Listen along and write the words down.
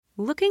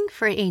Looking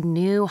for a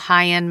new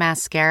high-end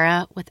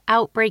mascara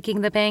without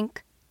breaking the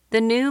bank? The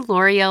new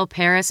L'Oreal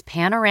Paris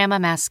Panorama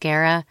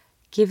Mascara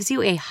gives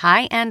you a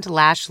high-end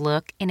lash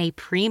look in a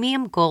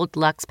premium gold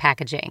luxe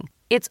packaging.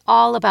 It's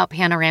all about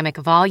panoramic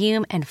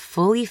volume and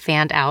fully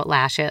fanned-out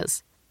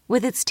lashes.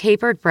 With its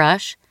tapered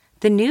brush,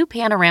 the new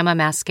Panorama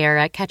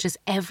Mascara catches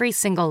every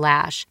single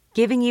lash,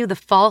 giving you the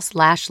false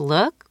lash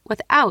look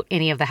without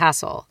any of the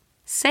hassle.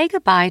 Say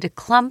goodbye to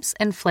clumps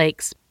and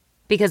flakes,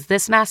 because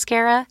this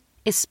mascara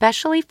is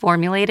specially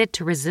formulated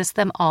to resist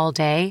them all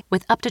day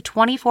with up to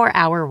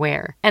 24-hour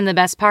wear. And the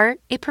best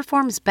part? It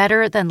performs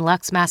better than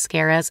Luxe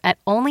mascaras at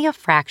only a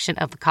fraction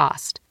of the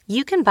cost.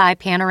 You can buy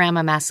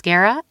Panorama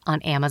Mascara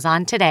on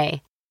Amazon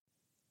today.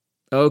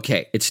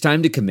 Okay, it's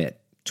time to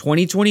commit.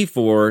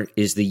 2024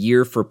 is the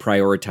year for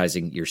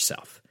prioritizing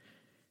yourself.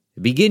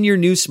 Begin your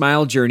new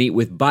smile journey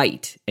with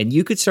Byte, and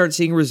you could start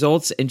seeing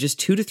results in just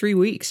 2 to 3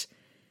 weeks.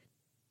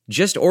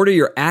 Just order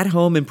your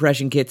at-home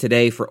impression kit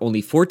today for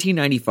only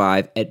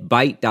 $14.95 at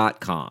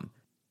Byte.com.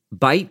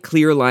 Byte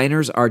clear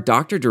liners are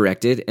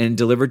doctor-directed and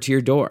delivered to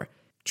your door.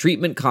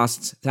 Treatment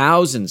costs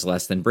thousands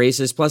less than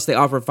braces, plus they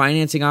offer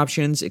financing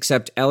options,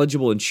 accept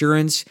eligible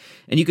insurance,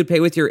 and you could pay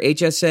with your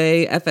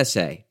HSA,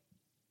 FSA.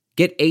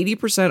 Get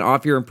 80%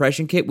 off your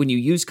impression kit when you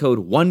use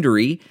code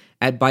WONDERY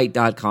at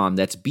Byte.com.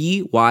 That's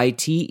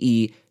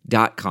BYTE.com.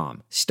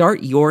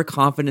 Start your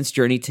confidence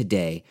journey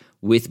today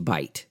with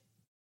Byte.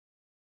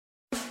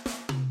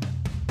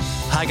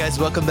 Hi, guys.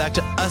 Welcome back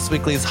to Us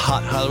Weekly's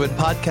Hot Hollywood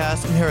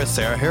podcast. I'm here with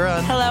Sarah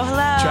Huron. Hello,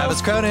 hello.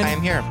 Travis Cronin. I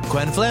am here.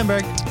 Gwen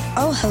Flamberg.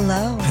 Oh,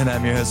 hello. And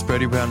I'm your host,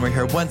 Brody Brown. We're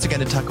here once again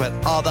to talk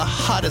about all the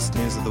hottest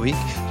news of the week.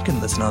 You can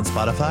listen on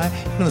Spotify.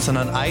 You can listen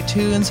on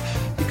iTunes.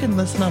 You can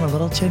listen on a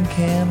little tin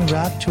can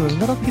wrapped to a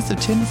little piece of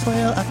tin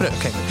foil.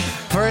 Okay.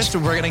 First,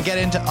 we're going to get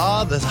into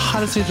all the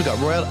hottest news. We've got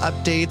royal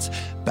updates,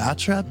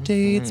 Bachelor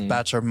updates,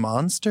 Bachelor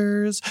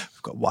monsters.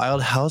 We've got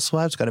Wild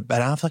Housewives. We've got a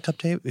Ben Affleck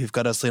update. We've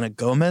got a Selena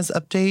Gomez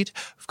update.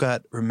 We've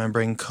got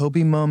Remembering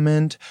Kobe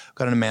moment. We've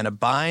got an Amanda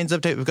Bynes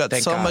update. We've got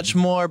much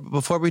more. But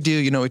before we do,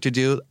 you know what to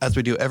do. As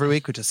we do every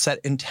week, we just set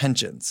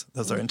intentions.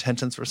 Those are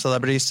intentions for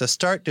celebrities to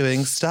start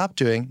doing, stop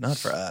doing. Not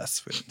for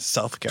us.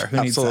 Self-care.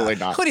 Who needs that? Absolutely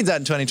not. Who needs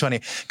that in 2020?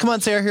 Come on,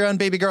 Sarah, here on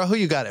Baby Girl. Who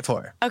you got it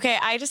for? Okay,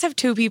 I just have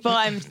 2 people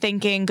I'm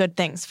thinking good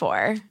things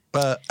for.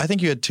 I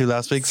think you had 2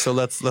 last week, so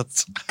let's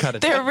cut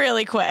it. They're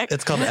really quick.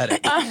 It's called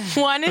edit.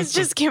 One is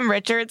just Kim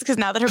Richards, because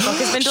now that her book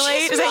has been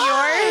delayed, is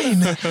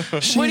that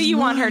yours? What do you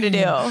want her to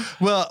do?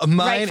 Well, mine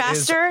Write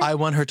faster? is I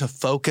want her to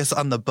focus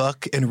on the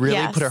book and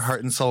really put her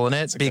heart and soul in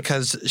it,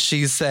 because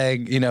she's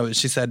saying,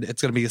 she said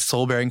it's going to be a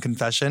soul-bearing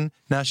confession.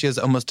 Now she has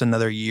almost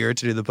another year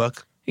to do the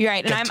book. You're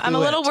right. And I'm a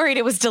little worried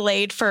it was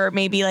delayed for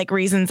maybe like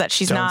reasons that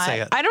she's not.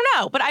 Say it. I don't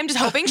know, but I'm just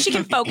hoping she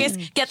can focus,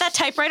 get that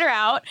typewriter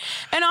out.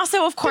 And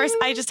also, of course,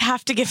 I just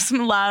have to give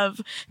some love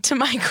to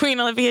my queen,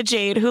 Olivia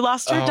Jade, who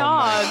lost her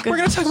dog. We're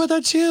going to talk about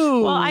that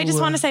too. Well, I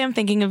just want to say I'm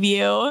thinking of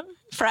you,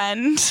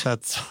 friend.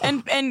 That's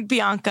and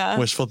Bianca.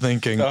 wishful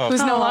thinking.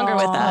 Who's no longer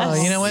with us.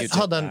 Oh, you know what?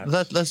 Hold on.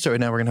 Let's do it right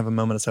now. We're going to have a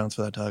moment of silence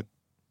for that dog.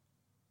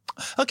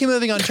 Okay,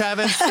 moving on,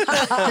 Travis.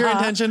 Your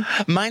intention?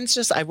 Mine's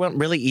just, I went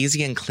really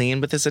easy and clean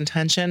with this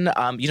intention.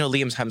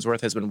 Liam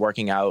Hemsworth has been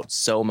working out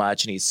so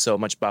much, and he's so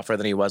much buffer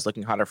than he was,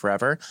 looking hotter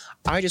forever.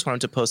 I just want him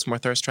to post more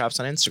thirst traps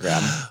on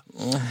Instagram.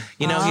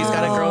 He's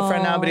got a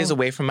girlfriend now, but he's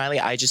away from Miley.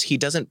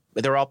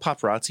 They're all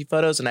paparazzi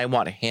photos, and I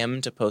want him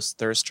to post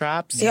thirst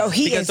traps. He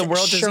is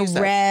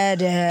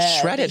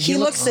shredded. He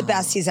looks the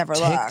best he's ever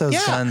looked. Take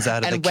those guns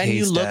out of the case, And when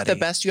you look Daddy. the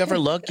best you ever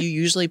look, you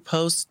usually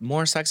post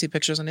more sexy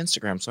pictures on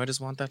Instagram. So I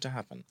just want that to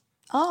happen.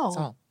 That's Oh,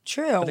 all.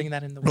 true. Putting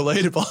that in the world.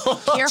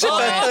 Relatable. Here for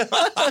it.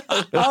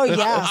 Oh,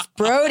 yes.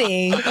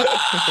 Brody.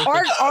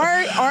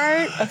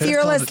 Our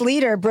fearless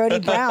leader, Brody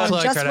Brown,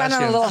 Khloe just went on a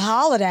Kardashian. little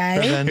holiday.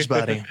 Revenge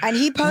body. And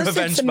he posted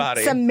Revenge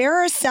body. some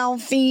mirror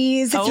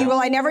selfies, if you will.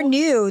 I never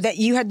knew that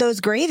you had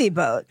those gravy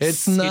boats.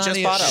 It's not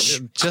just bought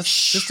 'em.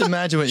 Just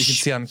imagine what you can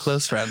see on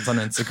Close Friends on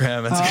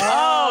Instagram. It's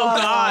Oh,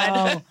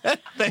 God.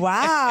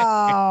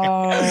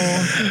 Wow.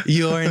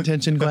 your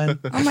intention, Gwen.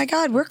 Oh, my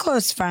God. We're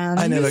close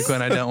friends. I know that,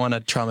 Gwen. I don't want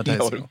to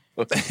traumatize you.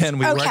 And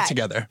we work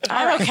together.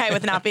 I'm okay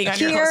with not being on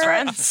your close Here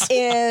friends.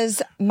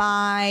 is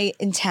my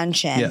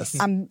intention. Yes.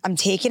 I'm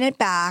taking it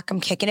back.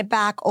 I'm kicking it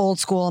back old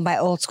school. And by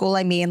old school,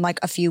 I mean like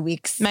a few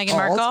weeks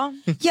Meghan old. Markle?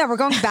 Yeah, we're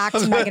going back to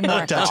Meghan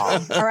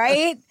Markle. All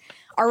right?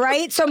 All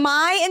right? So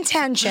my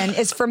intention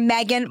is for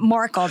Meghan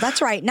Markle.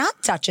 That's right. Not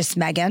Duchess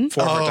Meghan.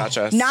 Former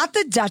Duchess. Not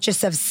the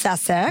Duchess of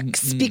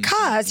Sussex.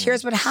 Because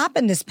here's what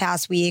happened this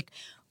past week.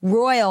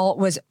 Royal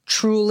was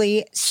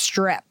truly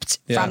stripped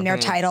from their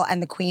title,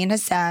 and the Queen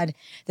has said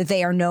that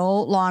they are no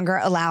longer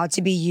allowed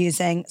to be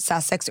using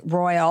Sussex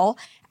Royal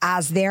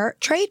as their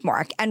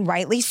trademark, and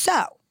rightly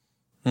so.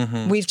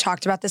 We've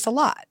talked about this a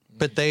lot.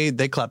 But they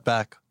clapped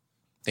back.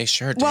 They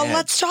sure did. Well,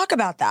 let's talk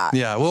about that.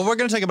 Yeah, well, we're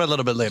going to talk about it a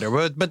little bit later.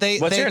 But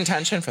What's your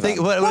intention for them?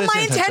 Well,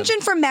 my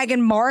intention for Meghan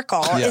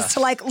Markle is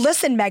to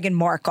listen, Meghan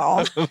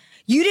Markle,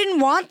 you didn't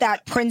want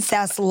that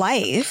princess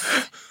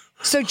life.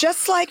 So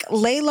just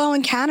lay low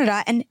in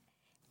Canada and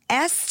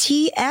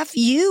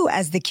STFU,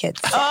 as the kids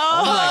say.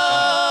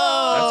 Oh,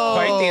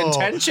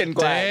 intention,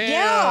 Glenn.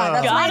 Yeah,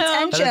 that's my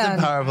That intention. is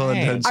a powerful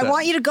intention. I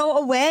want you to go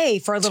away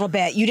for a little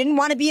bit. You didn't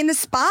want to be in the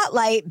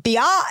spotlight,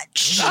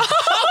 biatch.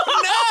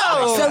 Oh,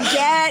 no! So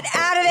get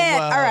out of it.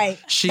 Well, All right.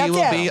 She that's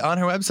will it. be on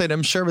her website,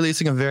 I'm sure,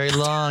 releasing a very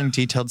long,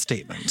 detailed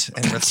statement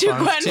in response to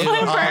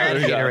Gwen all Flipper.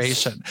 the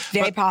iteration.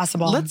 Very But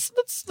possible. Let's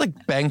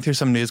like bang through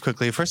some news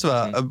quickly. First of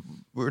all,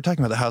 we were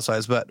talking about the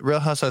Housewives, but Real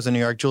Housewives of New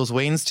York, Jules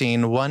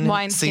Weinstein,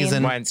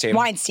 season,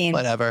 Weinstein.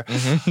 whatever.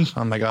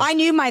 Oh my gosh. I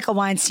knew Michael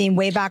Weinstein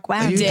way back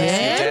when. You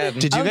did?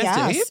 Did you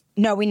guys date?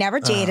 No, we never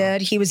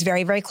dated. He was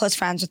very, very close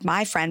friends with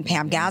my friend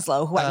Pam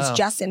Gaslow, who I was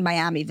just in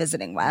Miami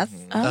visiting with.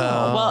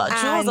 Well,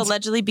 And- Jules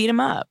allegedly beat him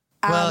up.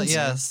 Well,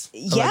 yes.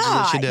 Yeah,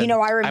 Allegedly she did. you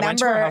know, I I remember. went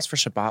to her house for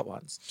Shabbat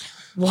once.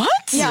 What?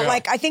 Yeah,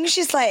 like I think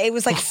she's like it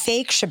was like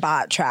fake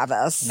Shabbat,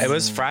 Travis. It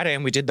was Friday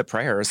and we did the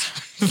prayers.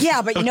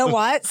 Yeah, but you know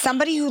what?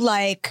 Somebody who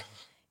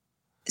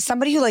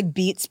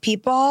beats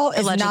people is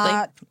Allegedly.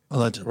 not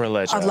Allegedly.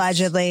 Religious.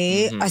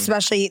 allegedly,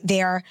 especially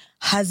their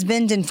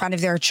husband in front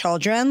of their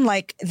children.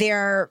 Like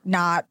they're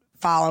not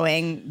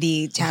following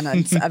the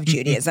tenets of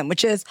Judaism,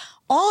 which is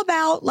all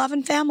about love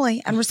and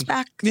family and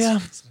respect. Yeah.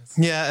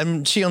 Yeah,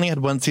 and she only had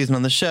one season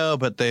on the show,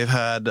 but they've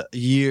had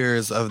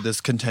years of this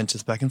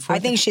contentious back and forth.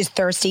 I think she's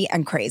thirsty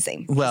and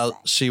crazy. Well,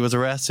 she was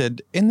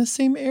arrested in the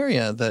same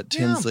area that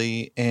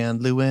Tinsley and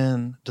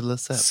Luann de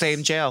Lesseps.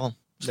 Same jail.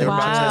 They were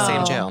brought to the Wow.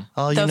 same jail.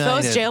 All If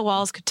united. those jail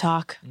walls could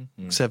talk.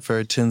 Except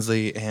for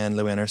Tinsley and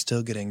Luann are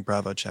still getting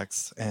Bravo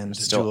checks and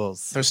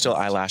jewels. There's still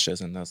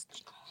eyelashes in those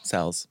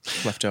cells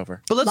left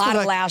over. But let's Lot go of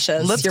back,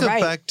 lashes. Let's You're go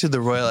right. back to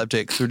the royal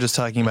update because we were just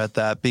talking about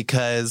that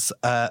because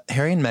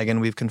Harry and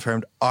Meghan, we've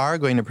confirmed, are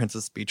going to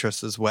Princess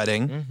Beatrice's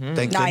wedding.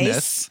 Thank Nice.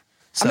 goodness.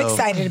 I'm So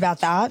excited about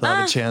that. they'll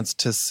have a chance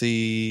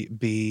to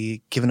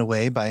be given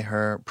away by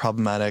her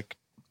problematic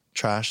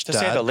trash To dad,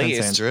 say the Prince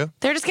least. Andrew.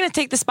 They're just going to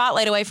take the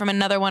spotlight away from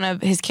another one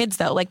of his kids,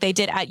 though, like they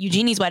did at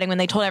Eugenie's wedding when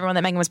they told everyone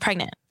that Meghan was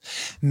pregnant.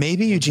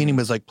 Maybe Eugenie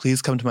was like,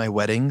 please come to my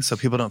wedding so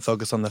people don't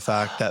focus on the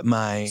fact that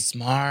my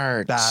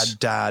Smart. bad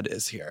dad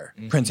is here,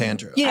 Prince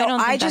Andrew. You I know, don't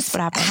think I that's just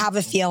what happened. have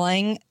a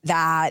feeling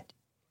that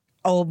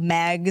old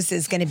Megs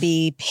is going to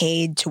be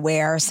paid to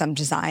wear some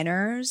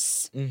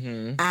designers,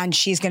 and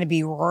she's going to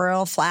be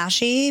royal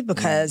flashy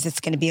because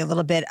it's going to be a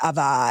little bit of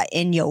a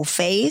in your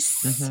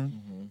face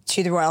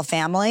to the royal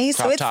family.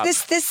 So Crop it's top.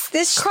 this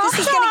is going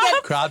to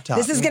get Crop top.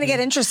 this is going to get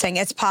interesting.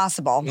 It's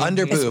possible.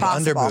 Under It's boob,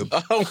 under possible.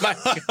 boob. Oh my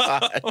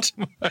God.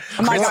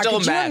 Oh my God, Crystal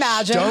could you mesh.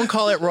 imagine? Don't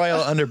call it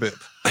royal under boob.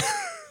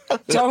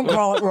 Don't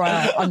call it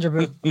royal under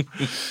boob.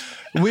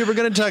 We were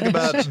going to talk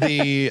about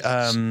the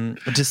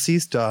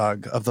deceased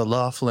dog of the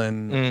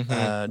Laughlin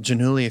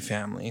Giannulli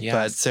family, Yes.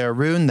 but Sarah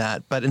ruined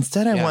that. But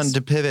instead, I Yes. wanted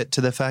to pivot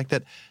to the fact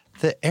that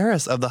the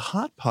heiress of the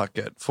Hot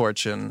Pocket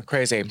fortune,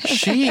 Crazy.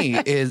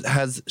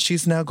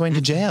 she's now going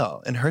to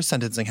jail, and her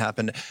sentencing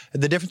happened.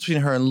 The difference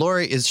between her and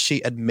Lori is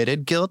she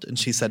admitted guilt, and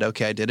she said,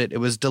 "Okay, I did it." It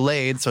was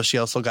delayed, so she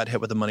also got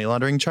hit with a money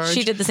laundering charge.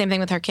 She did the same thing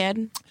with her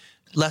kid.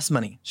 Less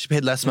money. She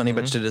paid less money,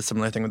 but she did a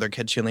similar thing with her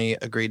kid. She only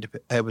agreed to pay,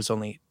 it was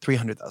only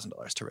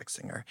 $300,000 to Rick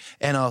Singer.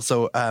 And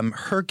also,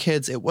 her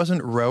kids, it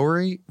wasn't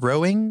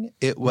rowing.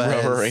 It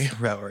was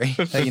rowery.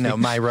 You know,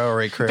 my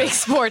rowery crew. Big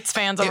sports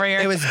fans over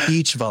here. It was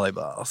beach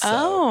volleyball. So,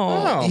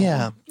 oh.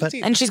 yeah. But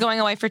And she's going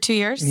away for 2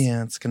 years?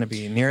 yeah, it's going to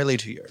be nearly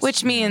 2 years.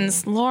 Which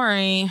means,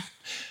 Lori,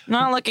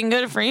 not looking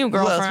good for you,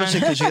 well, girlfriend. especially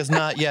because she has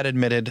not yet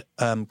admitted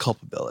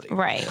culpability.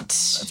 Right.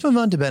 Let's move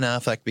on to Ben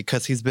Affleck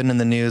because he's been in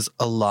the news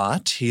a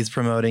lot. He's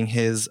promoting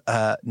his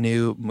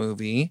new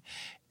movie.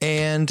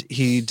 And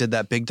he did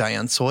that big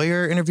Diane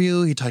Sawyer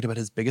interview. He talked about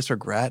his biggest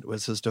regret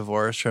was his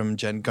divorce from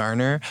Jen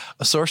Garner.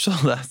 A source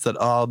told us that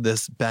all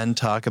this Ben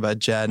talk about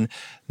Jen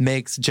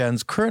makes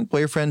Jen's current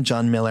boyfriend,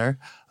 John Miller,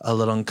 a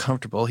little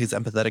uncomfortable. He's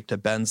empathetic to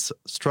Ben's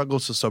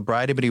struggles with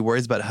sobriety, but he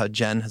worries about how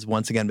Jen has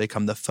once again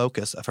become the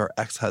focus of her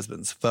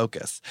ex-husband's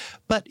focus.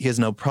 But he has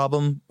no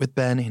problem with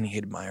Ben, and he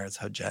admires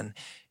how Jen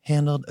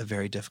handled a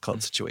very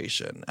difficult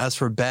situation. As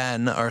for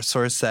Ben, our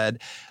source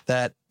said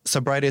that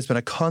sobriety has been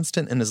a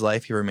constant in his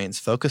life. He remains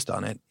focused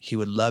on it. He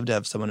would love to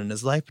have someone in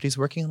his life, but he's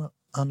working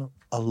on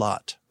a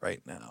lot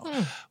right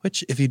now.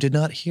 Which, if you did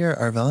not hear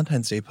our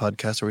Valentine's Day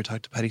podcast where we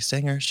talked to Patty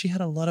Stanger, she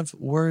had a lot of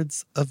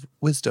words of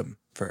wisdom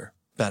for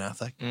Ben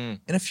Affleck and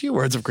a few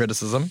words of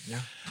criticism.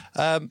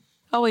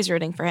 Always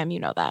rooting for him, you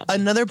know that.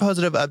 Another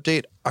positive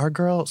update, our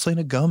girl,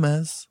 Selena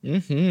Gomez.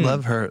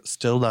 Love her.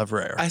 Still love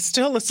Rare. I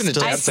still listen to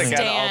Still Dance I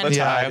Again all the stand-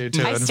 time. I do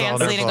too. I and stand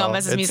Selena Vulnerable.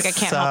 Gomez's music. I It's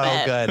can't so help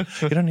it.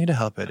 good. You don't need to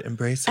help it.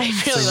 Embrace it. I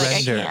really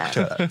Surrender I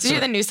to can't. it. Did you hear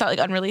the new song, like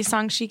unreleased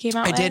song she came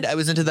out I with? did. I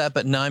was into that,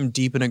 but now I'm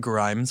deep in a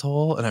Grimes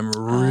hole, and I'm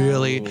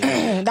really.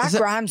 That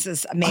Grimes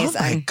is amazing.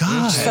 Oh my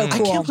god! So I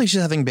cool. can't believe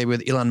she's having a baby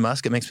with Elon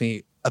Musk. It makes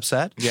me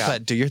upset. Yeah.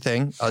 But do your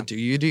thing. I'll do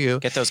you, do you.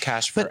 Get those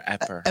cash But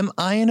forever. am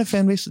I in a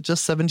fan base of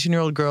just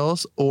 17-year-old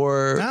girls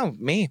or? No,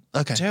 me.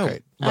 Okay, too.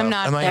 great. I'm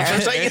not am I there.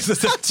 in a fan base of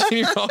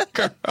 17-year-old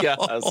girls? Yeah,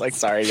 I was like,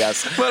 sorry,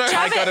 yes.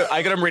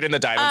 I got him reading the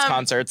Diamonds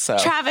concert, so.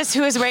 Travis,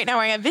 who is right now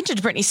wearing a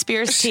vintage Britney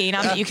Spears tee,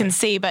 not that you can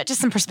see, but just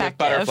some With perspective.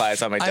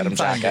 butterflies on my denim I'm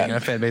fine being in a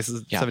jacket. fan base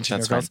of Yeah,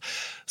 17-year-old that's girls.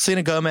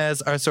 Selena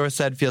Gomez, our source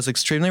said, feels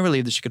extremely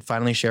relieved that she could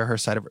finally share her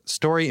side of her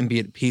story and be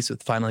at peace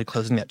with finally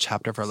closing that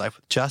chapter of her life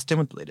with Justin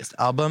with the latest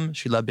album.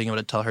 She loved being able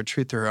to tell her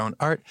truth through her own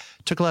art.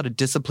 It took a lot of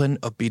discipline,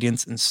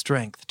 obedience, and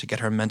strength to get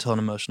her mental and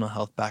emotional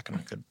health back in a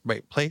good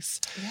right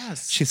place.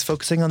 Yes. She's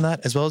focusing on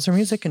that as well as her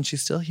music, and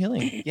she's still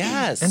healing.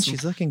 Yes. And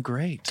she's looking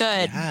great.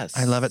 Good. Yes.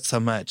 I love it so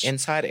much.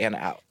 Inside and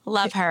out.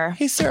 Love her.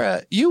 Hey,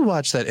 Sarah, you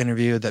watched that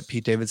interview that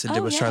Pete Davidson did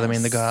Oh, with Charlamagne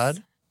the yes.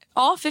 God.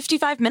 All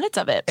 55 minutes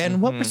of it.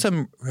 And what were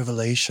some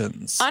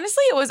revelations?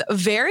 Honestly, it was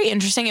very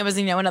interesting. It was,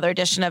 another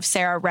edition of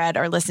Sarah read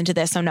or listened to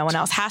this, so no one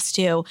else has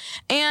to.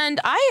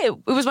 And it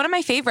was one of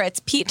my favorites.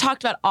 Pete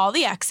talked about all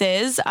the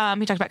exes. He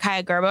talked about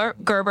Kaya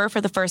Gerber for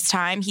the first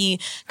time. He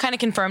kind of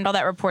confirmed all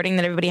that reporting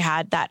that everybody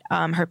had that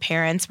her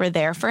parents were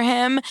there for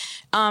him.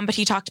 But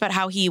he talked about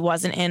how he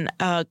wasn't in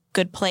a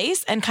good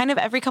place. And kind of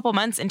every couple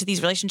months into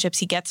these relationships,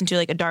 he gets into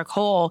like a dark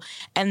hole.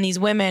 And these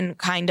women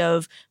kind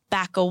of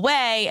back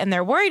away and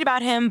they're worried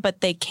about him, but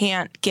they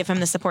can't give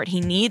him the support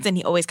he needs. And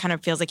he always kind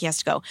of feels like he has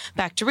to go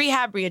back to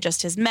rehab,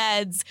 readjust his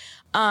meds.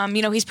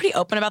 He's pretty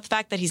open about the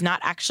fact that he's not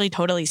actually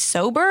totally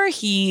sober.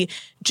 He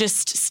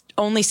just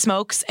only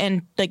smokes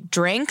and like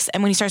drinks.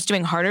 And when he starts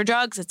doing harder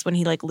drugs, it's when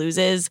he like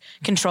loses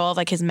control of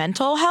like his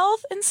mental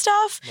health and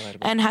stuff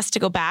and has to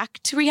go back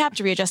to rehab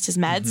to readjust his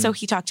meds. So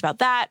he talked about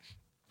that.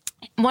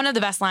 One of the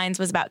best lines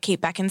was about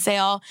Kate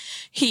Beckinsale.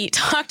 He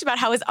talked about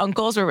how his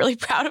uncles were really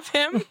proud of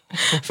him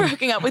for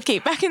hooking up with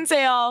Kate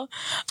Beckinsale.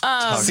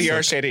 See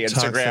our shady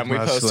Instagram we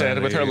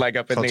posted with her leg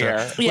up in the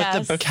air. Yes.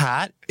 With the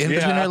cat in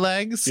between her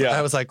legs. Yeah.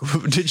 I was like,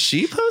 did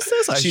she post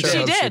this? She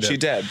sure did. hope She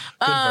did. Good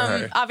for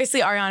her.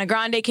 Obviously, Ariana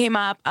Grande came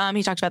up.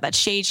 He talked about that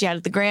shade she had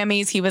at the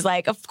Grammys. He was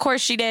like, of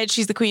course she did.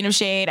 She's the queen of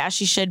shade, as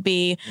she should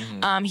be.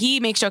 He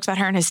makes jokes about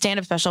her in his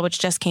stand-up special, which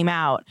just came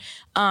out.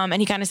 And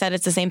he kind of said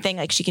it's the same thing.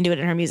 Like, she can do it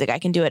in her music. I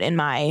can do it in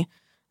my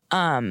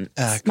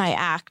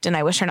act, and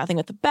I wish her nothing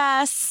but the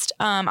best.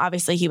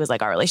 Obviously, he was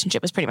like, our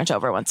relationship was pretty much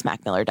over once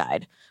Mac Miller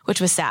died,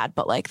 which was sad,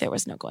 but like there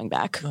was no going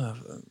back.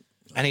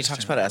 And he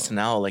talked about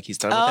SNL, like he's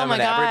done with Oh them, my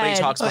and everybody God.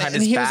 talks behind And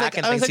his he was back like,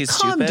 and I was thinks like, he's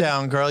calm stupid.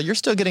 down, girl. You're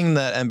still getting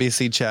that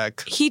NBC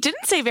check. He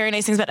didn't say very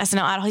nice things about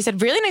SNL at all. He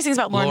said really nice things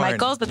about Lorne Lorne.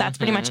 Michaels, but that's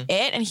pretty much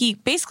it. And he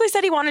basically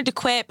said he wanted to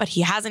quit, but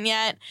he hasn't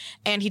yet.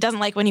 And he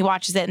doesn't like when he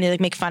watches it and they like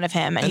make fun of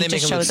him. And And he they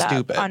make just him look shows up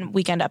stupid. on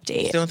Weekend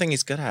Update. It's the only thing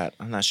he's good at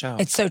on that show.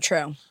 It's so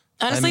true.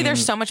 Honestly,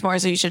 there's so much more,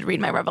 so you should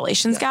read my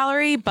Revelations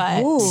gallery.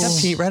 But Yeah,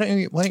 Pete, why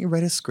don't you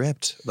write a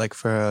script like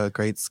for a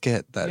great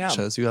skit that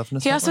shows you off in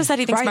a he also spotlight? said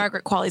he thinks Right.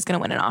 Margaret Qualley's going to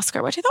win an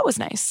Oscar, which I thought was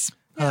nice.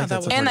 I like that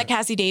was- support. And that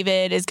Cassie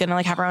David is going to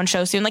like have her own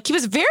show soon. Like, he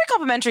was very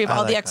complimentary of all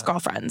like the that.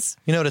 ex-girlfriends.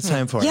 You know what it's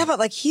time for? Yeah, but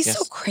like he's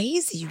so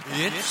crazy. You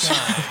guys. It's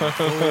time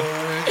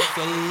for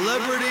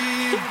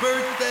Celebrity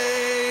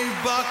Birthday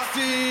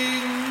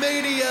Boxing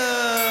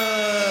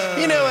Mania.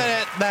 You know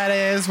what that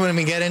is when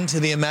we get into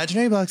the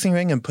imaginary boxing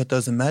ring and put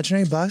those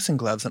imaginary boxing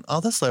gloves on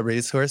all the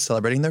celebrities who are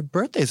celebrating their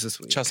birthdays this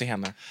week. Chelsea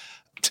Handler.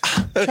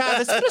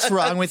 Travis, what is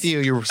wrong with you,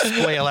 you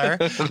spoiler?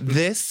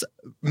 This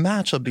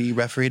match will be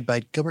refereed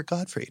by Gilbert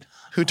Gottfried,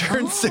 who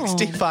turned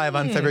 65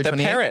 on February 28th.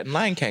 The parrot in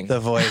Lion King. The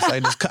voice.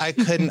 I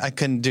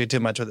couldn't do too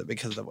much with it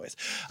because of the voice.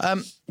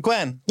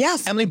 Gwen.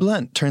 Yes. Emily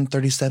Blunt turned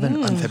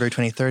 37 on February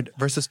 23rd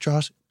versus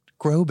Josh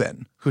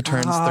Groban, who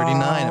turns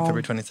 39 on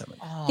February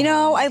 27th. You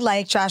know, I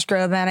like Josh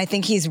Groban. I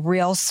think he's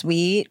real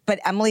sweet. But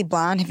Emily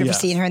Blunt, have you ever Yes.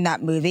 seen her in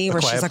that movie where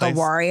Quiet she's like Place? a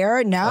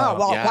warrior? No.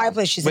 Well, yeah. Quiet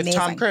Place, she's With amazing.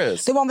 Tom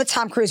Cruise. The one with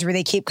Tom Cruise where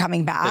they keep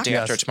coming back. The Day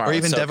After Tomorrow. Or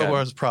even It's so Devil good.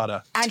 Wears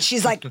Prada. And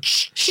she's like,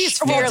 She's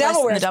well, fearless Devil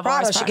in Wears the Devil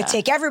Prada. Wears She could Prada.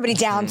 take everybody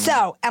down.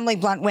 So Emily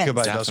Blunt wins.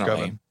 Goodbye, Josh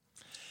Definitely. Groban.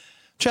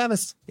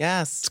 Travis,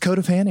 Yes.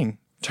 Dakota Fanning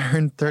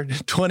turned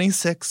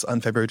 26 on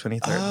February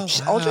 23rd.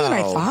 She's older than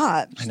I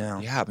thought. I know.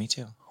 Yeah, me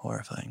too.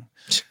 Horrifying.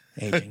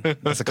 Aging.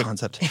 That's a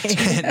concept.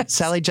 And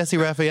Sally Jesse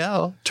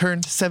Raphael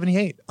turned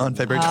 78 on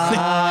February 20th.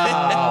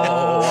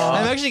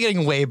 I'm actually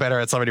getting way better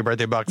at celebrity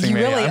birthday boxing. You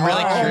Mania. really I'm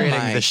really are. curating Oh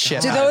my the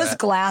shit Do out of those it.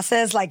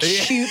 glasses like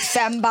shoot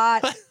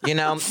fembot? You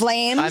know,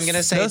 Flames? I'm going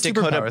to say No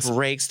Dakota superpowers.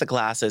 breaks the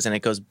glasses and it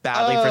goes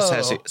badly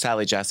for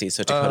Sally Jesse,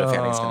 so Dakota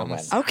Fanning's going to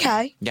win.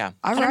 Okay. Yeah.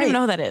 All I don't right. even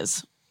know who that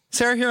is.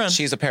 Sarah Huron.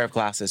 She's a pair of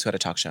glasses who had a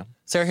talk show.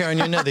 Sarah Huron,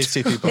 you know these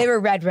two people. They were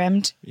red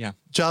rimmed. Yeah.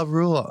 Ja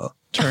Rule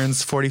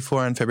turns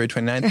 44 on February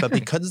 29th, but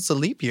because it's a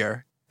leap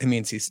year, it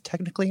means he's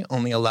technically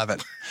only 11.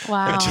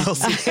 Wow.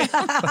 Chelsea,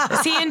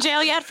 Is he in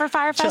jail yet for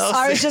Firefest?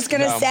 I was just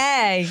going to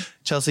say,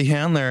 Chelsea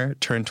Handler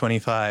turned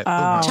 25.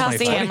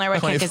 Chelsea Handler would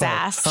kick his 24.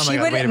 ass. Oh my she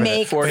God, would wait a minute.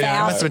 make 45.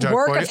 fast Must have been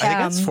work 40. of I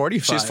think it's him.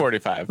 45. She's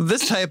 45.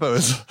 This typo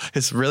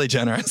is really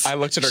generous. I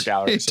looked at her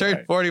gallery. He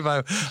turned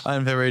 45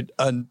 on February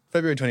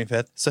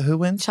 25th. So who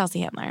wins?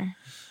 Chelsea Handler.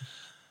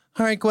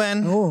 All right,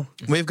 Gwen.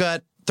 We've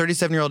got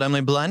 37-year-old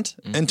Emily Blunt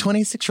and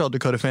 26-year-old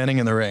Dakota Fanning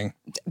in the ring.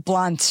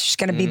 Blunt. She's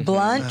going to be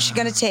blunt. She's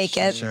going to take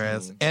it. Sure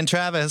is. And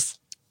Travis,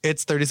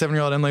 it's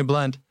 37-year-old Emily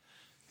Blunt.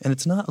 And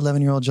it's not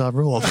 11-year-old Ja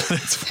Rule, but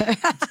it's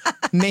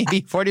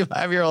maybe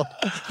 45-year-old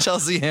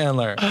Chelsea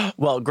Handler.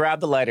 Well, grab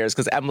the lighters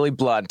because Emily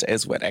Blunt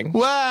is winning.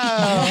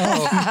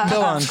 Wow.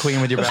 Go on, Queen,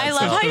 with your bad I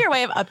love self. how your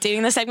way of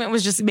updating the segment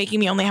was just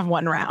making me only have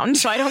one round,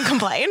 so I don't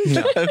complain.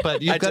 No,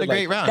 but you've got a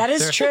great round. That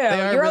is They're- true. they are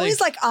You're really-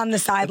 always like on the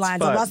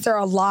sidelines fun. unless there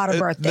are a lot of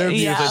They're birthdays.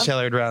 beautifully Yeah.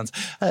 tailored rounds.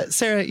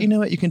 Sarah, you know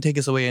what? You can take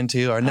us away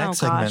into our next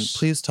segment. gosh.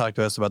 Please talk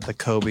to us about the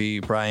Kobe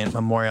Bryant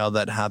Memorial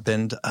that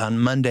happened on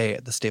Monday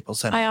at the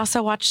Staples Center. I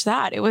also watched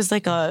that. It was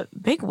like a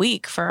big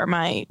week for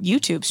my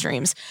YouTube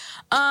streams.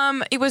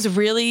 It was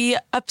really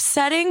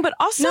upsetting, but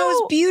also No, it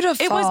was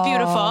beautiful. It was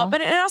beautiful, but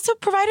it also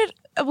provided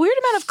a weird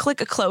amount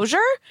of closure.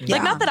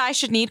 Like, not that I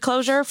should need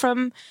closure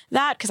from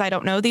that because I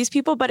don't know these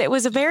people, but it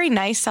was a very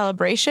nice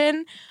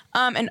celebration.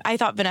 And I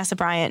thought Vanessa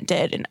Bryant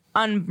did an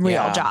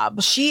unreal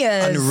job. She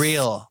is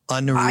Unreal.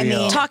 I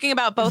mean, Talking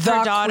about both The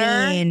her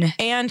daughter queen.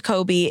 and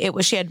Kobe,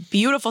 she had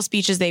beautiful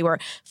speeches. They were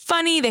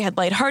funny. They had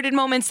lighthearted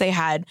moments. They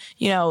had,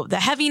 the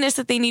heaviness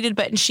that they needed,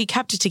 but she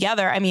kept it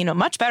together. I mean,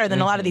 much better than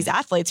a lot of these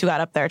athletes who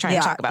got up there trying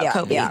to talk about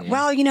Kobe. Yeah.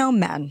 Well,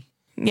 men.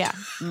 Yeah.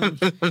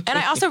 And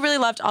I also really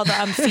loved all the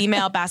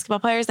female basketball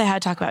players. They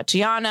had to talk about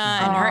Gianna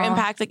and her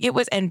impact. Like, it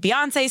was, and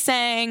Beyonce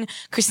sang,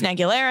 Christina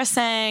Aguilera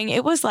sang.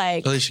 It was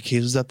like, Alicia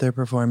Keys was up there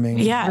performing.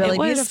 yeah, Really it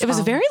was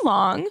beautiful. very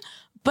long,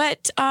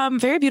 but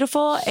very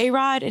beautiful.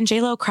 A-Rod and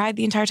J-Lo cried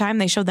the entire time.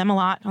 They showed them a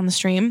lot on the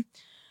stream.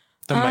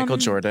 The Michael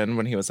Jordan,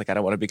 when he was like, I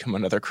don't want to become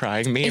another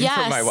crying meme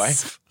for my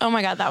wife. Oh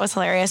my God, that was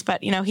hilarious.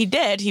 But, he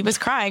did. He was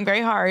crying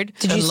very hard.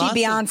 Did you And see lots of-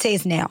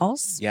 Beyonce's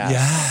nails?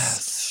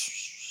 Yes.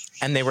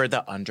 And they were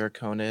the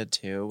underconed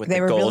too, with They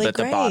the were gold really at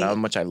the great.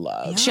 bottom, which I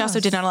love. She also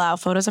did not allow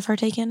photos of her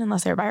taken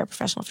unless they were by a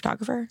professional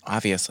photographer.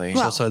 Obviously. She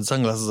also had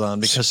sunglasses on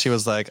because she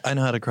was like, I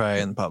know how to cry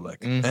in public.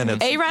 And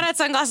it's A-Rod had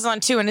sunglasses on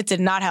too, and it did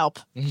not help.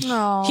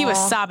 No. He was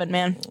sobbing,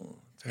 man.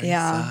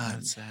 Yeah.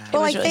 sad.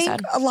 Well, was I really think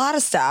sad. a lot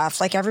of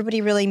stuff, like everybody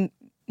really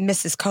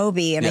misses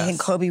Kobe. And I Yes. think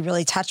Kobe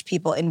really touched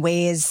people in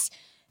ways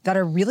that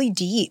are really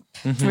deep.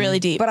 Really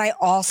deep. But I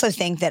also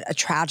think that a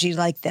tragedy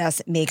like this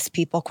makes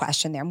people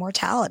question their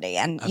mortality.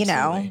 And,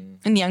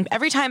 And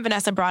every time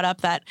Vanessa brought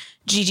up that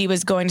Gigi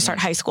was going to start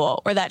high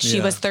school or that she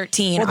Yeah. was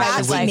 13, Well, I that's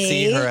was we like, didn't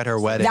see her at her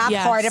wedding. that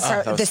Yes. part of Oh,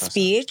 her, that was the so sad.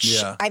 speech,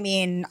 Yeah. I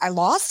mean, I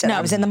lost it. No.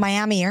 I was in the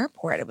Miami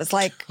airport. It was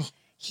like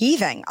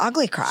heaving,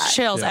 ugly cry.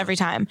 chills every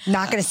time.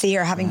 Not going to see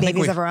her having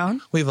babies of her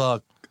own. We've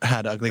all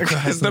had ugly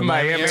cries. the in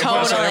Miami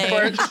airport. Totally.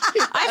 Airport.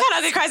 I've had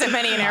ugly cries at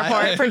many an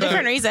airport for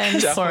different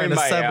reasons. Or in a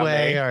Miami.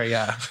 subway or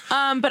yeah.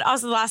 But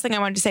also the last thing I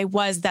wanted to say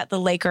was that the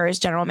Lakers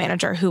general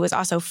manager, who was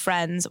also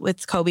friends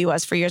with Kobe,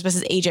 was for years, was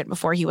his agent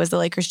before he was the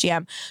Lakers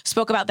GM,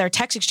 spoke about their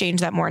text exchange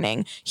that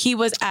morning. He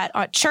was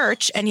at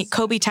church and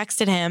Kobe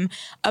texted him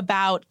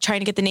about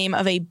trying to get the name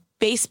of a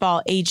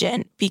baseball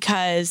agent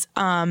because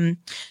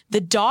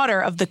the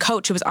daughter of the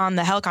coach who was on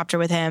the helicopter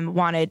with him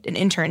wanted an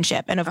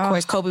internship. And of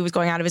course, Kobe was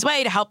going out of his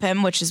way to help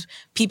him, which is,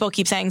 people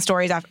keep saying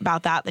stories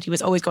about that he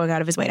was always going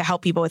out of his way to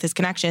help people with his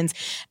connections.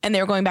 And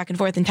they were going back and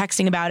forth and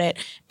texting about it.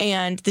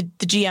 And the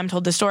GM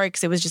told the story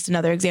because it was just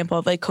another example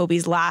of like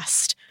Kobe's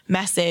last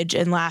message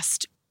and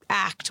last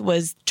act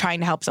was trying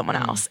to help someone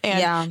else.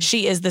 And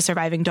she is the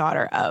surviving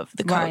daughter of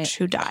the coach Right.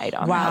 who died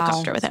on the Wow.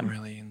 helicopter with him.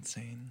 Really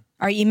insane.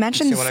 All right, you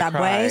mentioned the Makes me wanna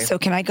subway, cry. so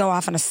can I go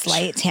off on a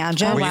slight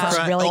tangent? Were you Which is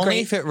crying? really Only great.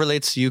 if it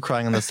relates to you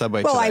crying on the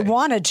subway Well, today. I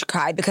wanted to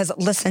cry because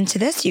listen to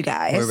this, you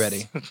guys. We're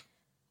ready.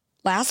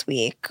 Last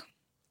week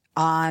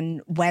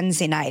on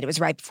Wednesday night, it was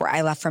right before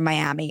I left for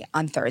Miami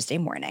on Thursday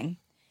morning.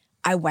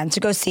 I went to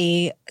go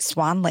see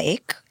Swan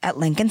Lake at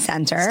Lincoln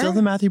Center. Still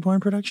the Matthew Bourne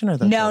production or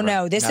that's No, over?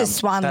 no, this is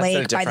Swan that's at a Lake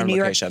by the different New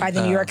York location. by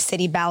the New York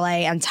City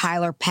Ballet and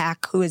Tyler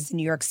Peck, who is the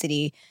New York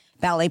City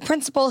Ballet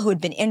principal who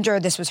had been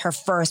injured. This was her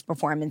first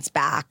performance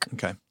back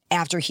Okay.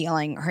 after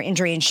healing her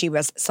injury, and she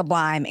was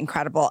sublime,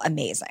 incredible,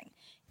 amazing.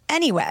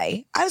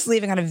 Anyway, I was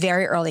leaving on a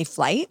very early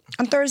flight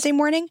on Thursday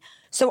morning,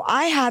 so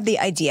I had the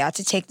idea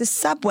to take the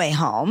subway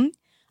home.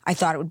 I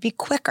thought it would be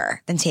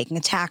quicker than taking a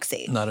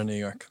taxi. Not in New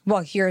York.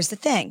 Well, here's the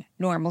thing.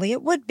 Normally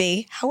it would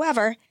be.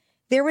 However,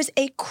 there was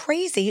a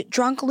crazy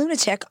drunk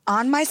lunatic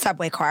on my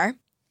subway car,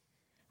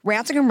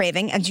 ranting and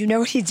raving, and do you know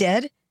what he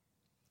did?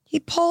 He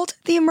pulled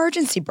the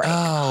emergency brake.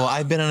 Oh,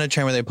 I've been on a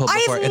train where they pulled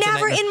before. I've It's a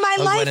never nightmare. in my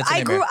Oh, Gwen, life, it's a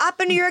I grew nightmare.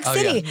 up in New York Oh,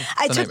 City. yeah.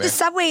 I It's a took the nightmare.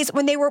 subways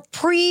when they were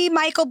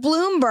pre-Michael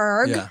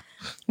Bloomberg, Yeah.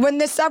 when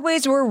the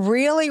subways were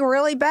really,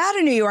 really bad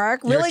in New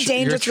York, really you're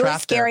dangerous, really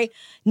trapped there. scary.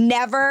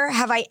 Never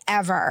have I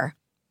ever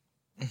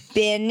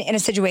been in a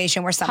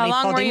situation where somebody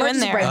long pulled were the you in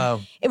emergency there? brake.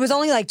 Oh. It was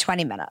only like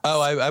 20 minutes.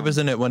 Oh, I was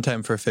in it one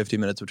time for 50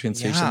 minutes between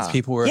stations. Yeah.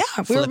 People were Yeah, we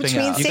were flipping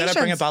between out. You gotta bring a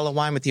stations. bottle of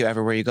wine with you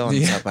everywhere you go on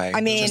the subway.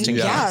 I mean, just in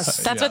yes.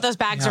 case. That's what those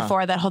bags are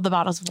for that hold the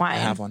bottles of wine. I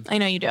have one. I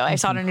know you do. I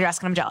saw it on your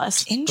desk and I'm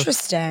jealous.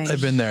 Interesting.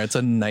 I've been there. It's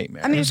a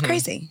nightmare. I mean, it was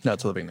crazy. no,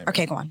 it's a living nightmare.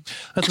 Okay, go on.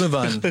 Let's move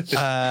on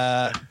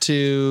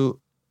to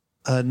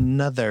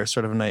another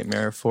sort of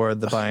nightmare for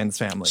the Bynes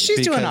family.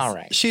 She's doing because all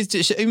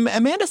right.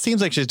 Amanda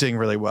seems like she's doing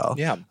really well.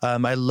 Yeah.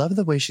 I love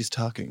the way she's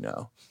talking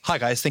now. Hi,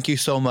 guys. Thank you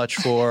so much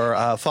for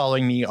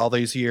following me all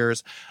these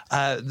years.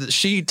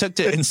 She took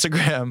to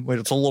Instagram. Wait,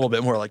 it's a little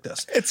bit more like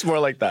this. It's more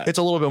like that. It's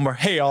a little bit more,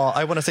 hey, y'all,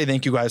 I want to say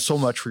thank you guys so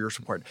much for your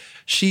support.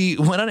 She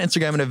went on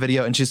Instagram in a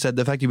video and she said,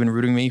 the fact you've been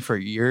rooting me for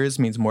years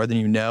means more than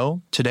you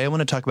know. Today, I want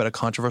to talk about a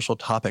controversial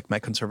topic, my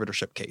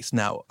conservatorship case.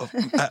 Now,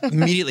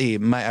 immediately,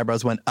 my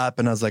eyebrows went up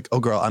and I was like, oh,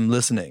 girl, I'm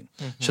listening.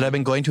 Should I have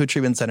been going to a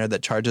treatment center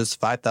that charges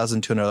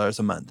 $5,200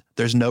 a month?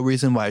 There's no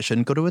reason why I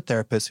shouldn't go to a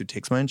therapist who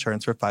takes my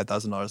insurance for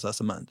 $5,000 less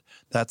a month.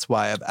 That's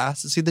why I've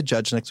asked to see the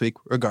judge next week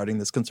regarding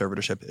this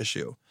conservatorship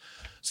issue.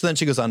 So then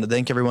she goes on to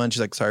thank everyone. She's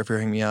like, sorry for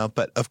hearing me out.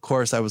 But of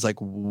course, I was like,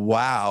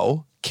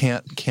 wow,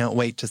 can't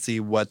wait to see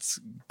what's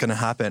going to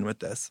happen with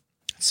this.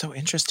 So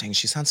interesting.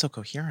 She sounds so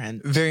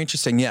coherent. Very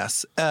interesting,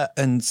 yes.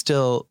 And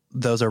still,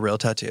 those are real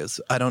tattoos.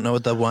 I don't know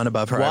what the one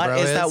above her eyebrow is.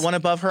 What is that one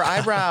above her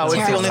eyebrow? It's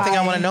the only thing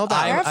I want to know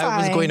about. I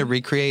was going to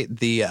recreate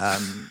the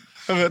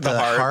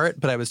heart,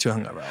 but I was too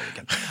hungover all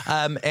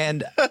weekend.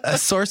 And a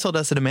source told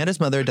us that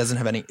Amanda's mother doesn't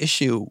have any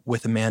issue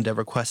with Amanda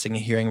requesting a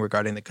hearing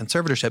regarding the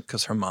conservatorship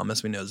because her mom,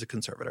 as we know, is a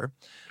conservator.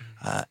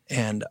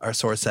 And our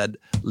source said,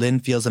 Lynn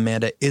feels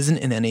Amanda isn't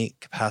in any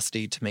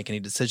capacity to make any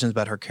decisions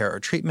about her care or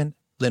treatment.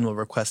 Lynn will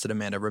request that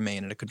Amanda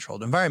remain in a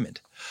controlled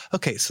environment.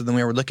 Okay, so then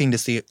we were looking to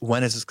see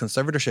when is this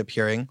conservatorship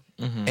hearing,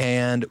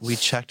 and we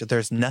checked that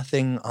there's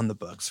nothing on the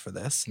books for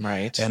this.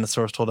 Right. And the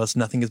source told us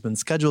nothing has been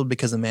scheduled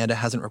because Amanda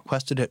hasn't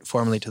requested it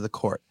formally to the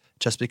court.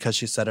 Just because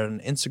she said it on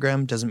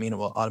Instagram doesn't mean it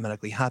will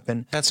automatically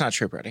happen. That's not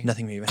true, Brady.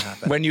 Nothing may even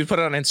happen. When you put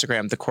it on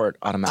Instagram, the court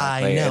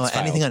automatically. I know. It's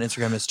filed. Anything on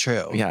Instagram is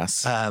true.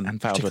 Yes.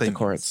 And filed with the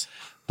courts.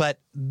 But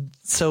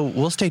so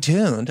we'll stay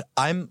tuned.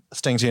 I'm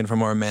staying tuned for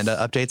more Amanda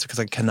updates because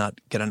I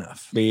cannot get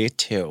enough. Me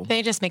too.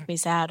 They just make me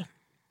sad.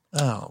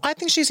 Oh, I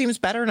think she seems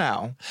better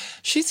now.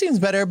 she seems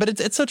better, but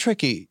it's so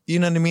tricky. You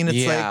know what I mean? It's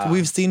Yeah. like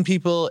we've seen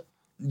people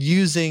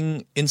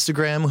using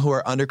Instagram who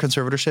are under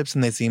conservatorships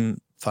and they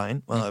seem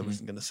fine. Well, I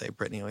wasn't going to say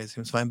Brittany always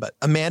seems fine, but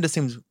Amanda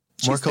seems more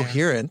She's there.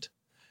 coherent.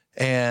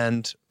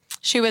 And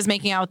She was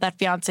making out with that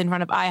fiance in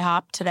front of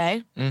IHOP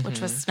today,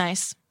 which was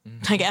nice,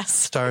 I guess.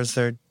 stars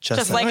are just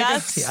Just like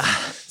us. Yeah,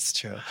 it's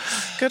true.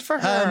 Good for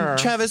her.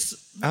 Travis,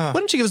 why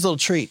don't you give us a little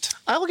treat?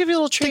 I will give you a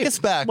little treat. Take us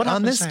back What on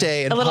happened this today?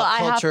 day in A little pop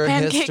IHOP culture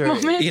pancake history.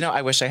 moment. You know,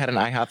 I wish I had an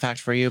IHOP fact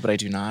for you, but I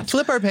do not.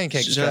 Flip our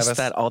pancakes, Just Travis.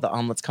 that all the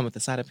omelets come with a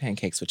side of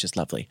pancakes, which is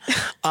lovely.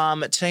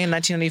 Today in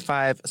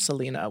 1995,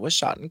 Selena was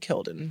shot and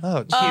killed in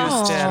Houston.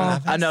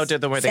 I know, did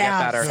the way they get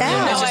Sad, better.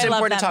 sad. It's just I love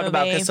important to that talk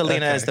about movie. because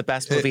Selena Okay. is the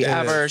best movie It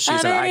ever. is.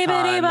 She's an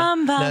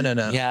icon.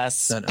 No.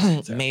 Yes.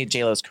 No. Made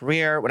J-Lo's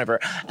career, whatever.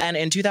 And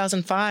in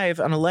 2005,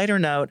 on a lighter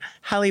note,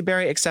 Halle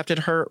Berry accepted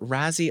her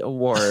Razzie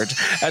Award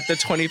at the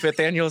 25th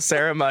annual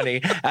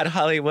ceremony at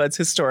Hollywood's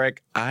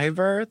historic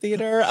Ivar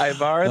Theater. yeah.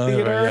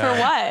 For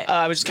what?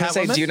 I was just going to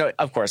say, Catwoman? do you know?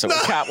 Of course, it was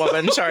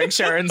Catwoman, starring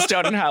Sharon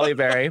Stone and Halle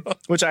Berry,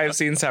 which I have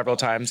seen several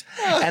times.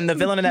 And the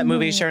villain in that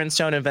movie, Sharon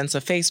Stone, invents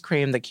a face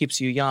cream that keeps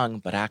you young,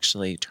 but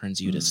actually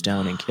turns you to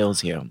stone and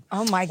kills you.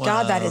 Oh my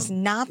God, that is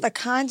not the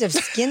kind of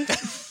skin.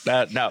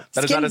 No,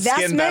 that is Skin not a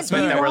skin investment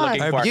investment we that we're want.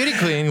 looking Our for. beauty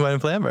queen, Gwen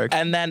Flamberg.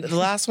 And then the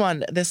last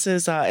one, this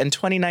is in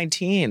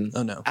 2019.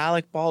 Oh, no.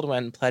 Alec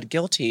Baldwin pled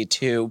guilty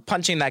to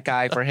punching that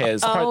guy for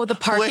his Oh, the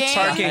parking?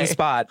 parking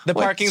spot. The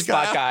parking Which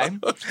spot guy.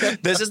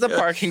 This is the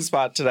parking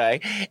spot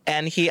today.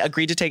 And he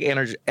agreed to take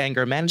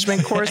anger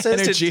management courses.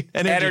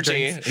 Energy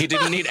drinks. He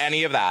didn't need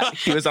any of that.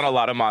 He was on a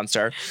lot of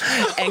Monster.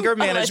 Anger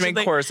management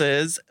Allegedly.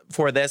 courses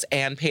for this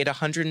and paid a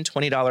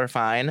 $120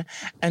 fine.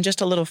 And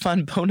just a little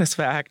fun bonus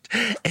fact.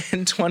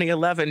 In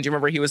 2011, do you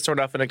remember he was thrown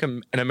off in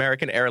an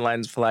American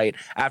Airlines flight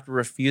after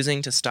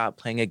refusing to stop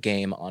playing a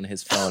game on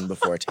his phone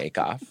before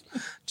takeoff?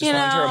 Just You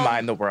wanted to know,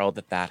 remind the world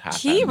that happened.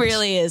 He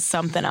really is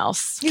something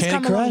else. He's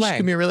Candy come a long Crush way.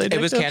 can be really It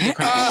was addictive. Candy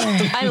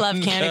Crush. I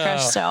love Candy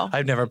Crush still.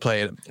 I've never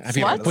played. Have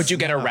you? What? Would you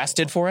get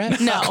arrested for it?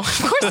 No, of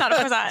course not. Of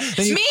course not.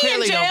 Then you Me in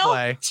clearly jail. don't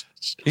play.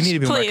 You need to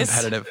be more Please.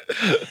 competitive.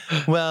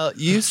 Well,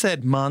 you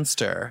said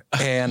monster,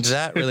 and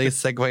that really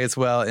segues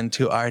well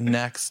into our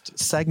next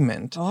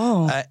segment.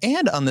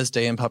 And on this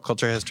day in pop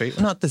culture history,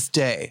 well, not this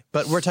day,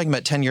 but we're talking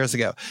about 10 years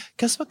ago.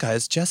 Guess what,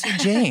 guys? Jesse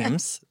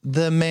James,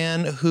 the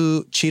man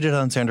who cheated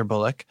on Sandra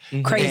Bullock,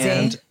 Crazy.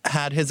 and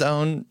had his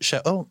own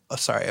show. Oh,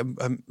 sorry,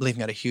 I'm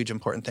leaving out a huge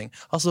important thing.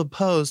 Also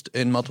posed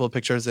in multiple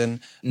pictures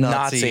in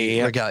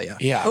Nazi regalia.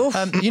 Yeah.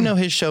 You know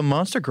his show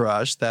Monster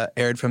Garage that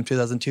aired from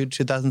 2002 to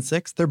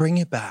 2006? They're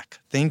bringing it back.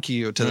 Thank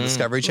you to the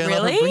Discovery Channel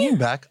Really? for bringing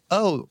back.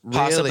 Oh, really?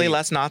 Possibly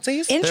less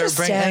Nazis? They're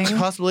bringing Interesting.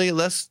 possibly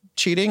less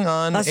cheating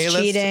on Less A-list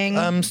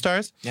cheating.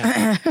 stars.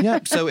 Yeah. Yeah,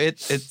 so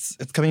it's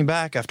coming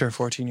back after a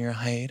 14-year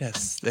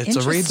hiatus. It's a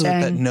reboot Interesting.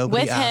 that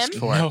nobody With asked him?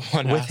 for. No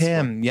one With asked for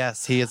him,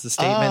 yes. He has a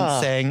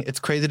statement saying, it's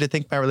crazy to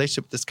think my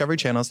relationship with Discovery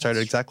Channel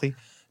started exactly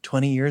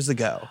 20 years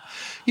ago.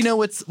 You know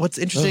what's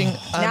interesting?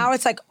 Now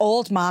it's like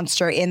old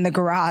monster in the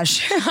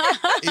garage.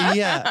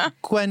 Yeah.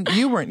 Gwen,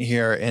 you weren't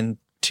here in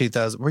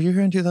 2000. Were you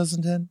here in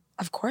 2010?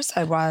 Of course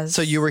I was.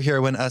 So you were here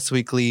when Us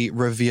Weekly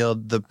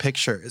revealed the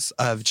pictures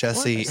of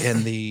Jesse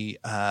in the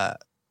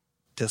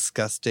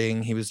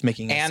disgusting. He was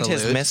making a And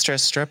salute. his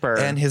mistress stripper.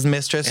 And his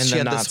mistress. In She the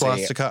had the Nazi.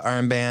 swastika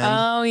armband.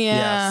 Oh,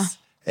 yeah. Yes.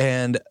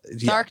 And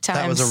Dark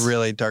that was times. a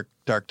really dark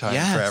time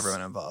Yes. for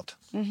everyone involved.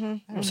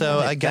 Mm-hmm. So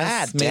I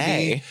guess bad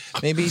day.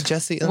 maybe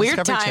Jesse and the Weird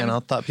Discovery time.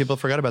 Channel thought people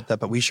forgot about that,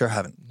 but we sure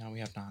haven't. No, we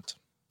have not.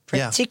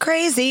 Pretty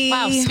crazy.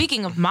 Wow,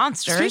 speaking of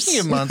monsters.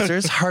 Speaking of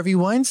monsters, Harvey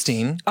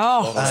Weinstein.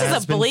 Oh, This is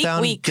has a been bleak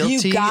found week. guilty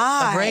you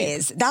of rape.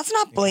 guys. That's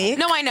not bleak.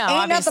 No, I know, Ain't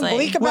obviously. nothing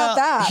bleak Well, about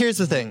that. here's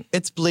the thing.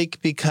 It's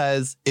bleak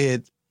because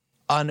it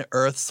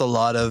unearths a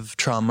lot of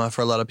trauma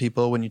for a lot of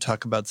people when you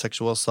talk about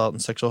sexual assault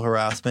and sexual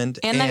harassment.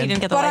 And that he didn't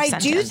get the But life I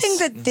sentence. do think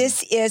that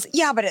this is,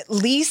 but at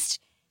least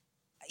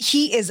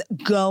he is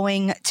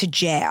going to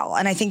jail.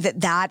 And I think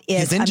that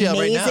is He's in jail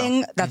right now.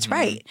 amazing. That's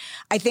right.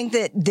 I think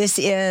that this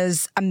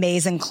is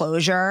amazing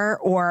closure,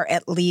 or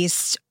at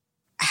least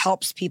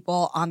helps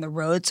people on the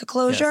road to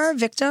closure,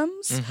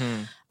 victims.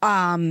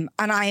 And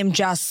I am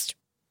just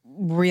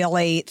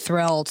really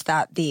thrilled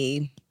that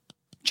the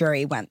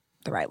jury went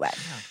the right way.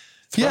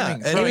 Yeah,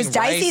 Throwing it was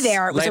dicey rice,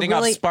 there. It was a lighting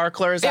really- off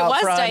sparklers It out was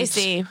front,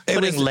 dicey.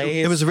 Putting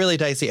It was really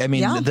dicey. I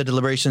mean, Yeah. the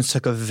deliberations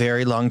took a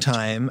very long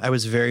time. I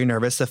was very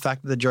nervous. The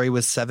fact that the jury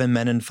was 7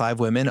 men and 5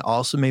 women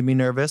also made me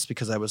nervous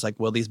because I was like,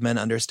 will these men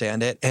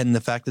understand it? And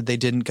the fact that they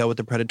didn't go with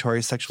the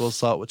predatory sexual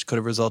assault, which could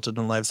have resulted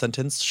in a life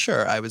sentence.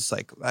 Sure, I was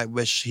like, I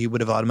wish he would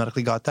have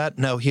automatically got that.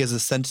 No, he has a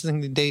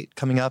sentencing date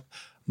coming up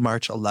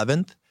March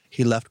 11th.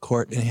 He left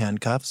court in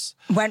handcuffs.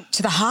 Went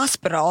to the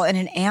hospital in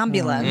an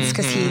ambulance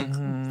because he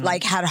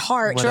had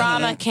heart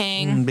Drama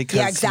king. Because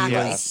Yeah, he exactly.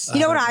 was, You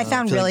know what don't I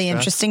found feeling really stressed.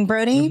 interesting,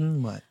 Brody?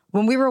 What?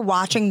 When we were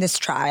watching this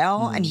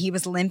trial and he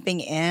was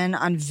limping in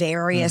on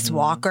various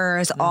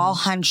walkers, all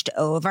hunched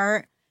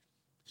over,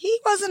 he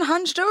wasn't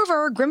hunched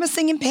over,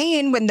 grimacing in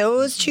pain when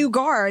those 2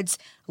 guards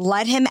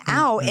let him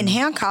out in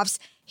handcuffs.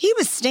 He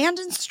was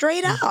standing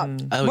straight up.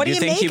 Oh, What do you you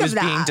think make he of was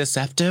being that?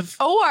 deceptive?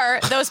 Or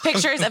those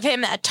pictures of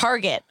him at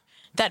Target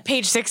that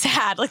Page 6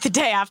 had the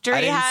day after I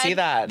he didn't had see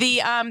that.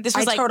 the this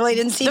was I totally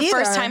didn't see the it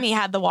first either. time he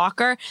had the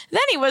walker.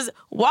 Then he was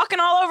walking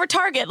all over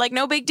Target like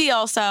no big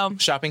deal. So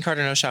Shopping cart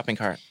or no shopping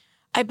cart?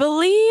 I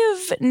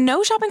believe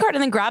no shopping cart,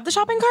 and then grab the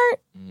shopping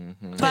cart.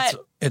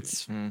 But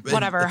It's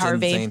Whatever, it's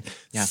Harvey. insane.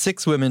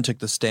 6 women took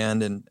the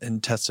stand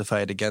and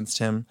testified against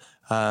him.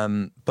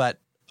 But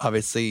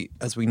obviously,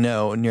 as we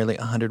know, nearly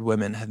 100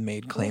 women have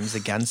made claims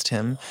against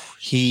him.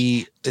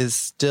 He is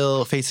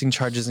still facing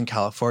charges in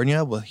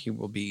California. Well, he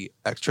will be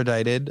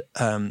extradited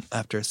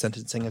after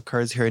sentencing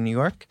occurs here in New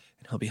York,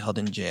 and he'll be held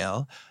in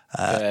jail.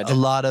 Good. A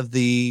lot of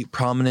the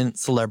prominent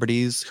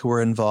celebrities who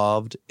were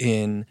involved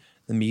in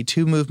the Me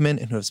Too movement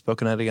and who have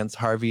spoken out against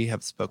Harvey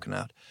have spoken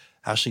out.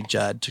 Ashley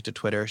Judd took to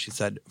Twitter. She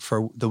said,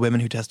 "For the women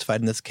who testified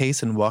in this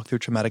case and walked through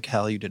traumatic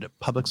hell, you did a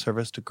public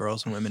service to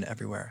girls and women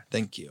everywhere.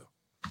 Thank you."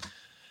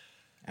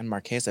 And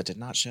Marquesa did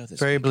not show this.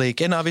 Very bleak.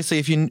 And obviously,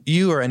 if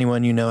you or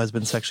anyone you know has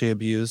been sexually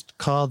abused,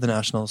 call the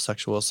National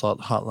Sexual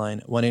Assault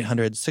Hotline,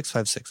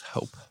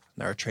 1-800-656-HOPE.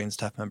 There are trained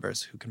staff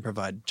members who can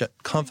provide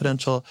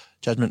confidential,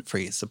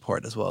 judgment-free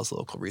support, as well as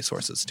local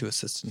resources to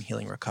assist in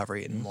healing,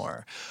 recovery, and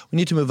more. We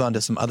need to move on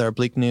to some other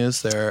bleak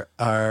news. There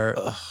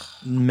are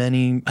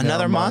many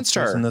Another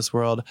monsters monster in this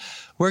world.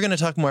 We're going to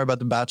talk more about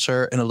The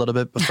Bachelor in a little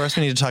bit, but first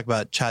we need to talk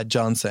about Chad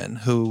Johnson,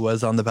 who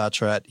was on The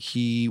Bachelorette.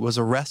 He was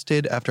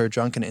arrested after a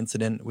drunken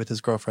incident with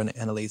his girlfriend,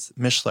 Annalise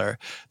Mishler.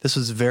 This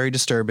was very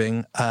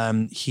disturbing.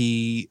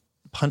 He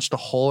punched a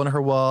hole in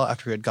her wall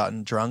after he had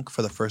gotten drunk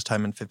for the first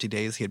time in 50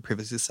 days. He had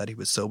previously said he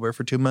was sober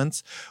for 2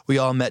 months. We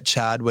all met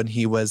Chad when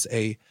he was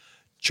a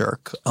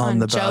jerk on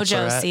The JoJo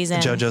Bachelorette. season.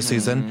 JoJo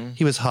season.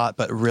 He was hot,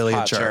 but really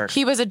Hot a jerk. jerk.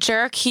 he was a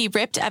jerk. He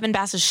ripped Evan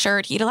Bass's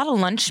shirt. He ate a lot of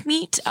lunch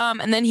meat.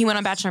 And then he went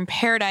on Bachelor in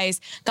Paradise,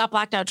 got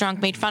blacked out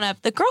drunk, made fun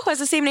of the girl who has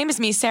the same name as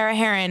me, Sarah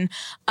Heron,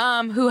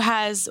 who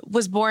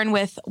was born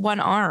with one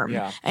arm.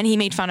 Yeah. And he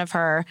made fun of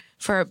her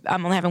for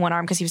only having one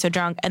arm because he was so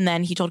drunk. And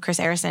then he told Chris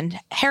Harrison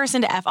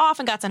to F off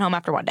and got sent home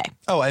after one day.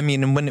 Oh, I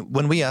mean,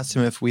 when we asked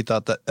him if he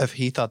thought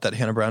that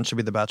Hannah Brown should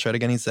be the Bachelorette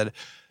again, he said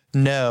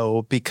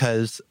no,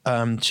 because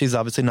she's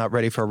obviously not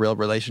ready for a real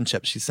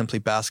relationship. She's simply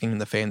basking in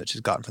the fame that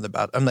she's gotten from the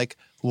Bachelor. I'm like,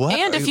 what?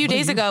 And a few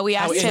days ago, we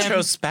How asked him.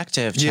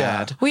 introspective,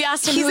 Yeah. Chad. We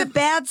asked him He's who, a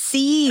bad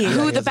seed.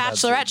 who he the is a bad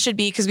Bachelorette should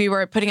be because we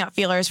were putting out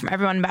feelers from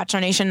everyone in Bachelor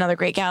Nation, another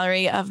great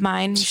gallery of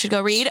mine. You should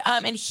go read.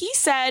 And he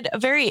said a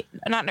very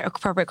not an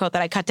appropriate quote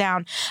that I cut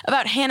down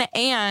about Hannah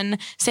Ann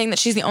saying that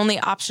she's the only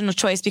optional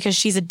choice because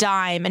she's a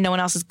dime and no one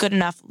else is good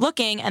enough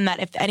looking, and that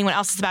if anyone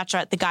else is the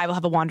Bachelorette, the guy will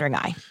have a wandering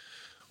eye.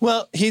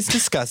 Well, he's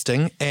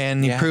disgusting,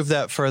 and he Yeah. proved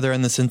that further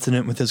in this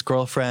incident with his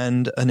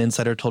girlfriend. An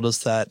insider told us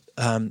that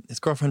his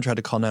girlfriend tried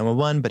to call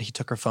 911, but he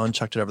took her phone,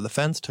 chucked it over the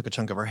fence, took a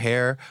chunk of her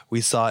hair. We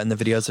saw in the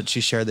videos that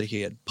she shared that he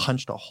had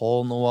punched a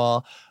hole in the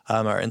wall.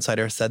 Our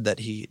insider said that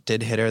he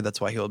did hit her. That's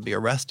why he will be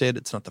arrested.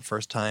 It's not the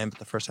first time, but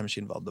the first time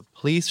she involved the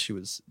police, she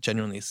was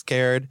genuinely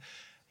scared.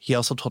 He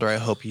also told her, "I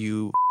hope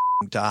you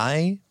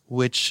die,"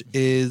 which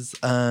is,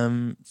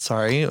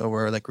 sorry,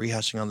 we're like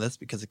rehashing on this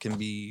because it can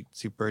be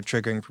super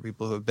triggering for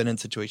people who have been in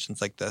situations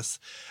like this.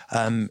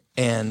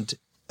 And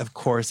of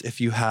course,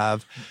 if you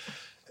have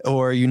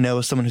or you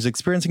know someone who's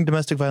experiencing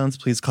domestic violence,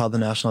 please call the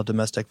National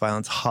Domestic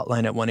Violence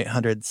Hotline at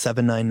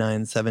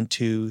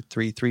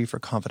 1-800-799-7233 for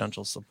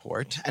confidential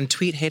support. And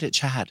tweet hate at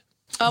Chad.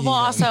 Well,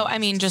 also, I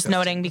mean, just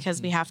noting,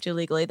 because we have to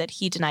legally, that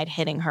he denied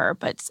hitting her,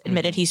 but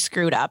admitted he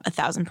screwed up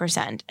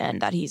 1,000%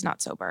 and that he's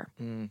not sober.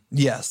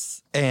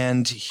 Yes.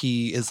 And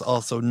he is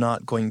also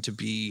not going to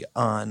be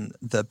on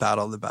the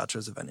Battle of the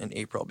Bachelors event in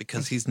April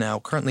because he's now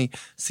currently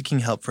seeking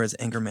help for his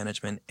anger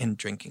management and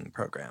drinking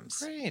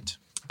programs.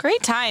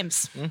 Great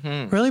times.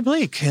 Really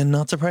bleak, and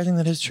not surprising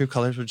that his true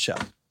colors would show.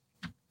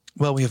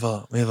 Well, we're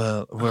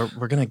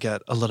going to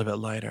get a little bit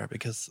lighter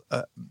because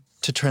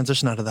to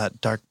transition out of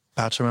that dark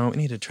Bachelor moment,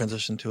 we need to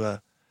transition to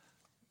a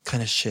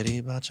kind of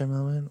shitty Bachelor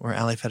moment where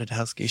Ali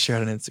Fedotowsky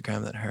shared on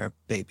Instagram that her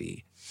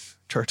baby,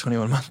 her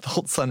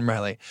 21-month-old son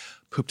Riley,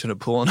 pooped in a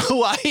pool in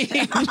Hawaii.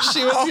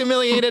 She was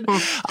humiliated.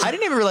 I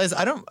didn't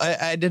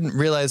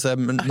realize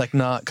I'm like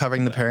not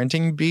covering the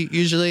parenting beat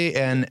usually.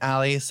 And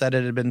Ali said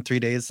it had been 3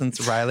 days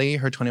since Riley,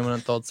 her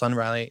 21-month-old son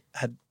Riley,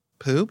 had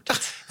pooped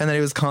and that he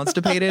was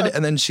constipated.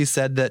 And then she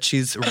said that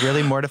she's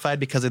really mortified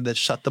because they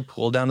shut the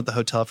pool down at the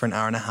hotel for an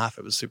hour and a half.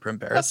 It was super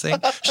embarrassing.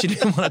 She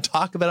didn't want to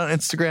talk about it on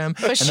Instagram.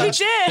 But she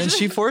did. And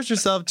she forced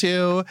herself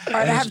to. All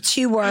right, I have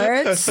 2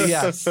 words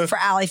Yes. for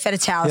Ali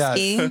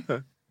Fedotowsky.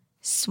 Yes.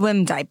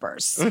 Swim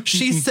diapers.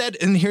 She said,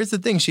 and here's the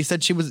thing, she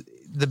said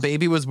the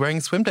baby was wearing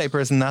swim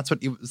diapers, and that's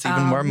what was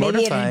even more mortifying.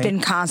 Maybe it had been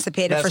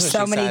constipated for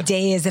so many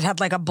days, it had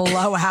like a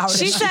blowout.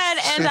 She said,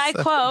 and I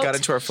quote, got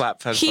into her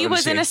flat fed he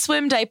was in a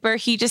swim diaper.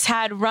 He just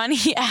had runny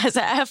as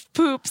F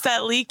poops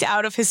that leaked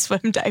out of his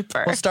swim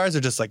diaper. Well, stars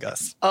are just like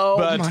us. Oh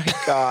my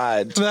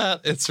God.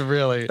 It's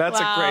really. That's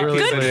a great really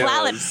Good piece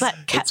of news.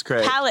 It's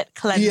great. palate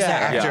cleanser. Yeah,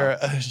 after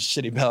a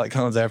shitty palate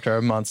cleanser after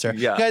a monster.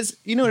 Yeah. Guys,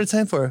 you know what it's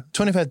time for?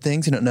 25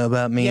 things you don't know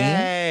about me.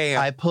 Yay.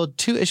 I pulled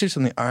 2 issues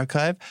from the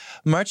archive.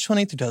 March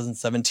 20th,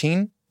 2017.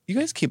 You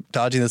guys keep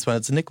dodging this one.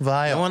 It's Nick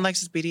Viall. No one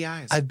likes his beady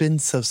eyes. I've been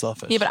so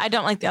selfish. Yeah, but I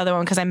don't like the other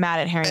one because I'm mad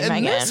at Harry and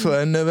And Meghan. this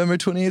one, November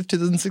 28th,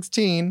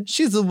 2016.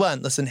 She's the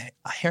one. Listen,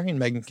 Harry and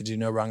Meghan could do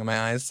no wrong in my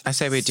eyes. I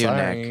say we do,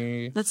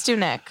 Nick. Let's do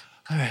Nick.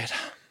 All right.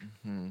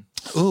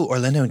 Ooh,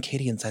 Orlando and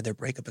Katie inside their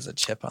breakup is a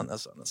chip on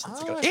this one. This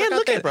one's good. And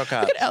look they at broke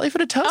up. Look at Ali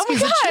Fedotowsky's Oh my a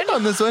God. chip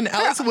on this one.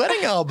 Ali's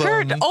wedding album.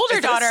 Her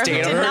older daughter stain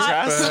did on her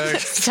not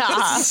dress?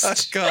 stop.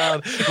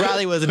 God,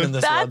 Riley wasn't in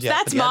this world yet.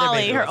 That's but the other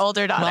Molly, baby her was.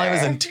 older daughter. Molly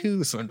was in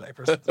 2 swim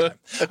diapers at the time.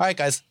 All right,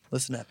 guys,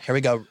 listen up. Here we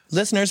go.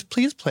 Listeners,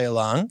 please play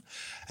along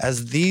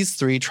as these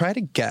 3 try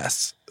to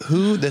guess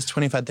who this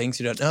 25 things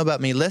you don't know about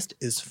me list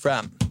is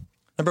from.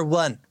 Number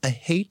 1, I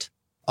hate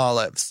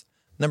olives.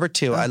 Number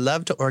 2, I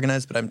love to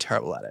organize, but I'm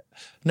terrible at it.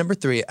 Number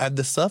 3, I have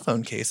the cell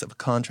phone case of a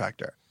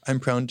contractor. I'm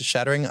prone to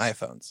shattering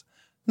iPhones.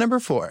 Number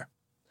 4,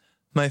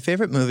 my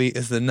favorite movie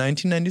is the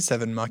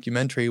 1997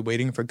 mockumentary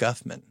Waiting for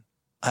Guffman.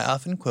 I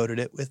often quoted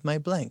it with my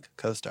blank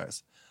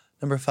co-stars.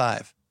 Number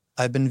 5,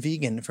 I've been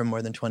vegan for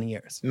more than 20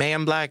 years.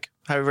 Mayhem Black,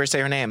 however you say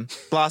her name.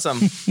 Blossom.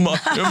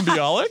 Mayim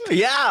Bialik?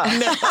 Yeah.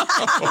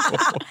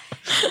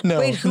 No.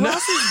 Wait, who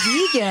else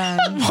is vegan?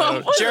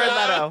 Jared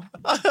Leto.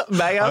 Our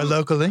Mayhem.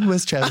 local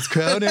linguist, Travis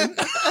Cronin.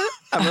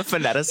 I'm a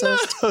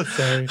phoneticist. Oh,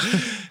 sorry.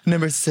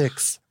 Number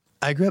 6,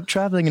 I grew up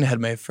traveling and had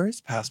my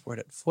first passport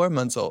at 4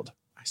 months old.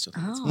 I still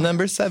think it's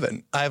Number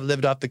 7, I've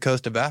lived off the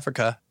coast of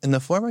Africa, in the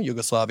former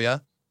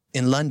Yugoslavia,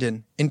 in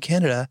London, in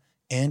Canada,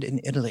 and in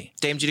Italy.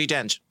 Dame Judi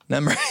Dench.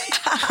 Number 8,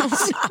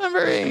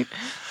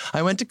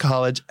 I went to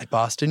college at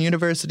Boston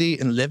University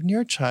and lived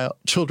near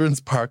Children's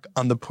Park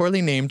on the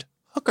poorly named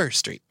Hooker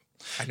Street.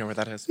 I know where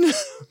that is.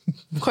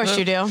 Of course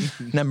you do.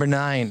 Number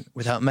 9,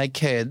 without my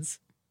kids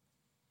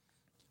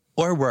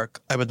or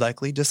work, I would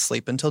likely just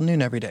sleep until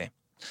noon every day.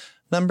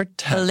 Number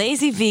 10.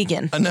 Lazy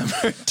vegan.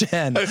 Number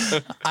 10.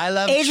 I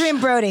love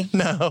Adrian Brody.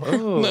 No.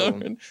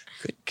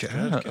 Good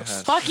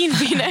guess. Fucking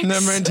Phoenix.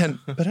 Number 10.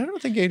 But I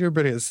don't think Adrian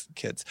Brody has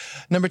kids.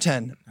 Number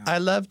 10. I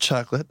love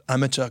chocolate.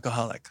 I'm a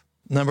chocoholic.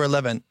 Number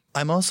 11.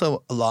 I'm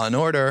also a Law and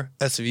Order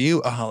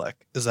SVU-aholic.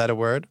 Is that a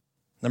word?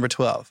 Number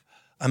 12.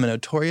 I'm a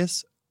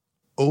notorious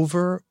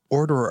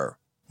over-orderer.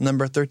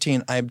 Number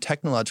 13. I am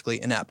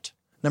technologically inept.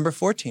 Number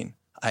 14.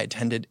 I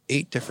attended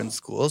 8 different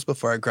schools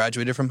before I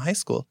graduated from high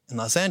school in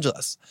Los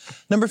Angeles.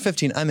 Number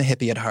 15, I'm a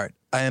hippie at heart.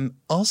 I am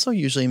also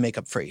usually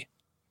makeup free.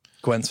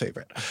 Gwen's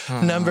favorite.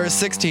 Number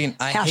 16,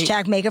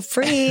 Hashtag make it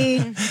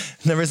free.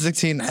 Number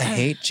 16, I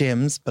hate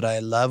gyms, but I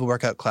love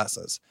workout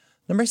classes.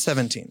 Number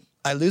 17,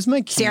 I lose my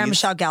keys. Sarah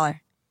Michelle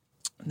Gellar.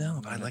 No,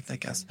 but I like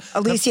that guess.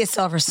 Alicia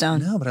Silverstone.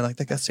 No, but I like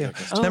that guess too.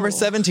 Number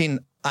 17,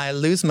 I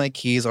lose my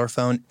keys or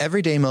phone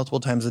every day, multiple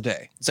times a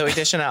day. Zoe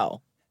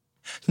Deschanel.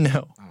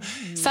 No.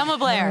 Selma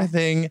Blair.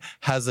 Everything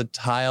has a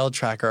tile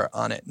tracker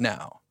on it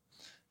now.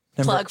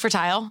 Plug for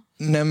tile.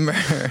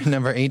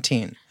 Number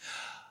 18.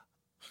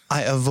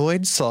 I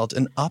avoid salt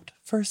and opt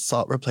for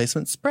salt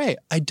replacement spray.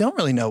 I don't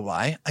really know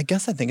why. I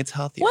guess I think it's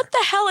healthier. What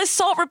the hell is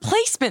salt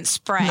replacement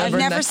spray? I've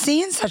never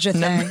seen such a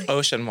thing.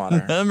 Ocean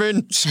water. Number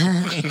 19.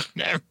 Who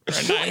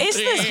is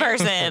this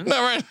person?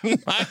 Number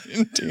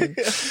 19.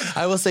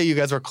 I will say you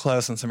guys were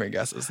close on some of your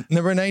guesses.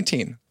 Number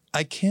 19.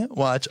 I can't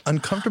watch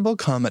uncomfortable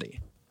comedy.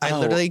 I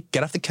literally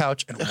get off the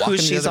couch and walk Who into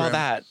the she's other all room.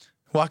 that?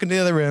 Walk into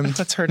the other room.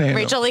 What's her name?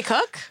 Rachel Lee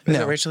Cook? Is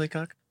No. it Rachel Lee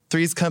Cook?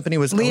 Three's Company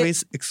was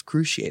always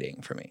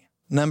excruciating for me.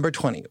 Number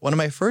 20. One of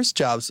my first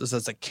jobs was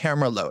as a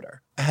camera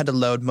loader. I had to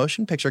load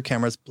motion picture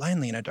cameras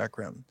blindly in a dark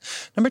room.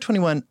 Number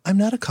 21. I'm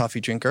not a coffee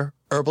drinker.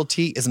 Herbal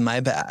tea is my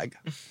bag.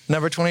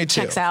 Number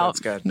 22. Checks out. That's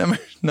good.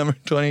 Number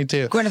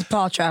 22. Gwyneth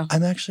Paltrow.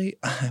 I'm actually,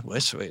 I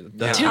wish we had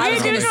done I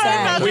was gonna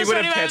say. We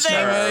would have pitched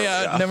her.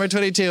 Yeah. Number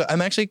 22.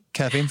 I'm actually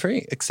caffeine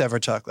free, except for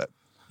chocolate.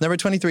 Number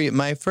 23.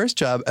 My first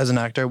job as an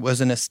actor was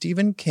in a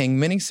Stephen King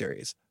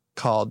miniseries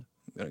called,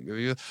 I'm going to give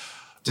you,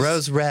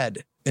 Rose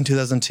Red in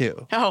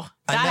 2002. Oh,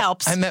 that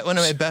helps. I met one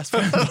of my best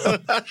friends.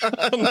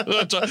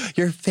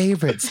 Your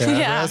favorite, Sarah.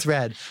 Yeah. Rose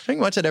Red. I can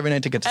watch it every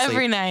night to get to sleep.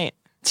 Every night.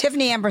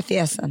 Tiffany Amber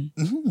Thiessen.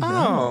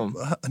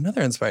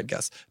 Another inspired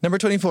guess. Number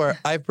 24.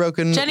 I've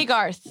broken. Jenny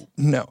Garth.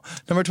 No.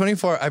 Number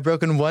 24. I've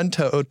broken one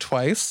toe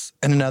twice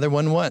and another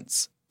one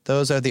once.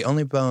 Those are the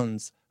only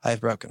bones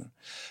I've broken.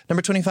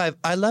 Number 25.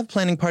 I love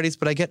planning parties,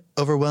 but I get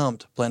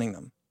overwhelmed planning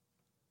them.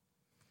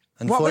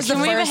 What was the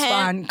Can we have a first hint?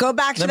 one? Go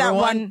back to Number that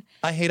one, one.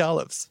 I hate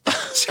olives. Can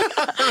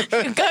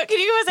you give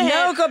us a hint?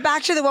 No, go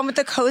back to the one with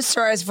the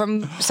co-stars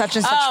from such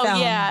and such Oh, film.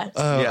 yeah.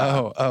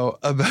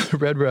 About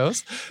Red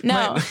Rose?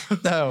 No.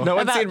 No. No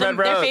one's About seen Red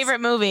Rose. their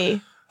favorite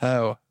movie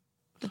Oh.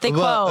 that they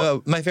Well,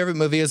 quote. my favorite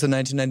movie is a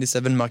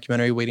 1997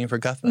 mockumentary, Waiting for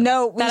Guffman.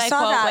 No, we That I saw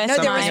quote that. with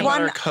No, there was my-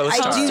 one. Other I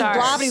do co-stars.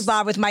 blah blah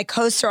blah with my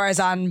co-stars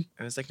on.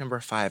 It was like number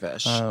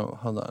 5-ish. Oh,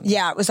 hold on.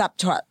 Yeah, it was up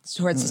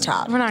towards the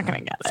top. We're not going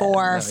to get it.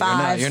 4, No,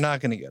 5. You're not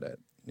going to get it.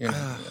 You're not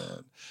gonna get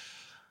it.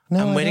 No,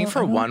 I'm I waiting don't- for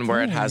I don't one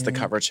where it has the think.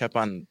 cover chip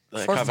on the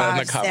 4, cover on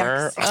the 5,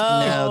 cover. 6.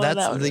 No, that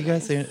that's was- you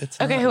guys. It's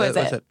Okay, not, who is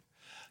that was it?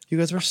 You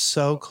guys were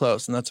so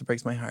close, and that's what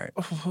breaks my heart.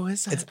 Who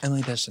is It's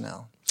Emily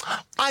Deschanel.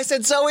 I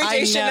said Zoe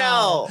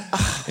Deschanel.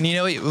 And you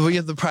know what? We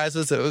have the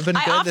prizes. It would have been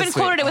I good often this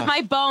quoted week. it with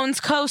my Bones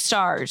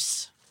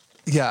co-stars.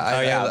 Yeah.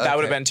 Oh yeah, that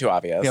would have been too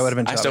obvious. Yeah, it would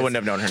have been. I still wouldn't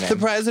have known her name. The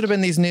prize would have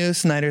been these new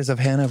Snyder's of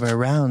Hanover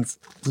rounds,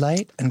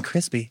 light and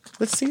crispy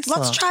with sea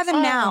salt. Let's try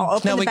them now.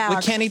 Open No, the we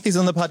bag. can't eat these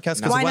on the podcast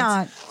because Why once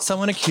not?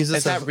 someone accuses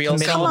Is that of real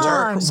committing salt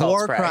or war, salt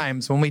war spray?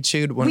 crimes when we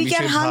chewed We get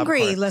chewed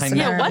hungry, popcorn. listener. I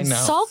know, Yeah, what's I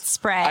know. salt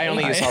spray? I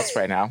only use salt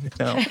spray now.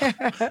 No,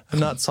 I'm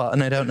not salt,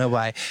 and I don't know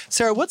why.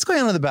 Sarah, what's going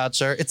on with The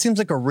Bachelor? It seems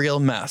like a real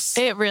mess.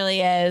 It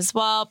really is.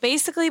 Well,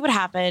 basically what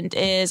happened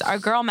is our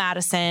girl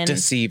Madison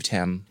Deceived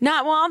him.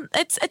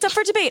 it's up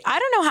for debate. I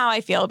don't know how I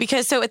feel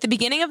because so at the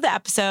beginning of the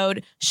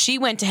episode, she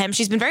went to him.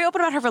 She's been very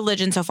open about her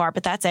religion so far,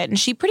 but that's it. And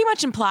she pretty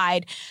much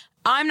implied,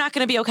 I'm not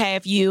going to be okay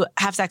if you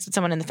have sex with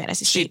someone in the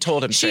fantasy suite. She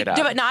told him straight up.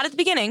 But not at the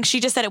beginning. She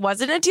just said it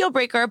wasn't a deal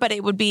breaker, but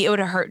it would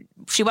hurt.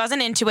 She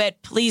wasn't into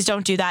it. Please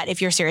don't do that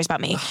if you're serious about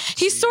me.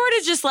 He sort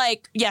of just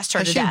like yesed her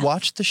Has to she death.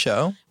 watched the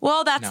show?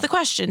 Well, that's the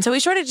question. So we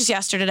sort of just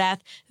yesed her to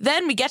death.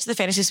 Then we get to the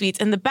fantasy suites,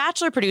 and the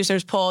Bachelor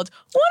producers pulled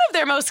one of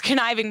their most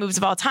conniving moves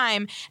of all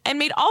time and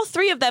made all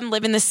three of them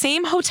live in the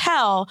same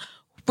hotel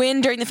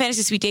during the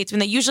fantasy suite dates, when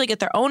they usually get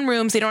their own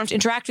rooms, they don't have to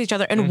interact with each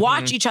other and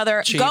watch each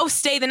other go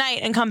stay the night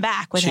and come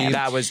back with him.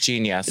 That was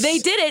genius. They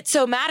did it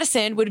so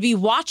Madison would be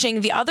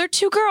watching the other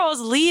two girls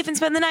leave and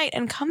spend the night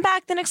and come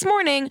back the next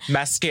morning.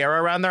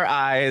 Mascara around their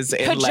eyes,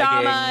 in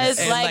Pajamas, leggings.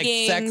 And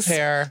leggings. like sex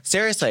hair.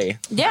 Seriously.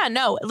 Yeah,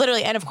 no,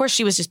 literally. And of course,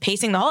 she was just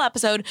pacing the whole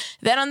episode.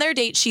 Then on their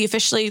date, she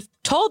officially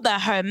told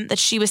him that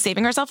she was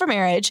saving herself for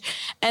marriage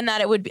and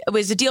that it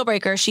was a deal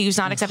breaker. She was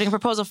not accepting a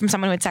proposal from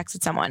someone who had sex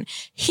with someone.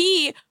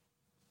 He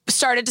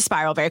started to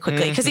spiral very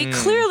quickly because he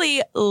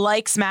clearly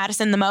likes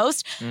Madison the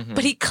most,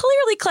 but he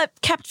clearly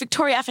kept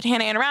Victoria F and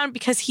Hannah Ann around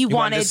because he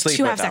wanted sleep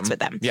to with have sex with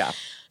them. Yeah.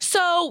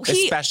 So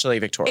Especially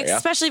Victoria.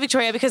 Especially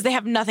Victoria, because they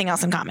have nothing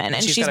else in common,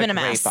 and she's she's got a been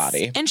a great mess.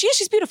 body. And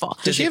she's beautiful.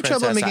 Does she have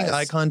trouble princess making eyes.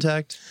 eye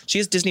contact? She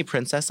has Disney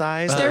princess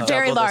eyes. They're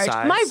very double the large.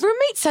 size. My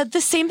roommate said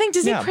the same thing.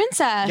 Disney Yeah.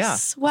 princess. Yeah.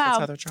 Wow. That's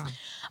how they're drawn.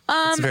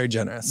 It's very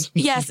generous.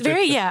 Yes,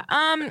 very. Yeah.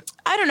 I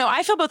don't know.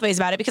 I feel both ways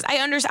about it because I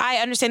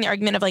understand the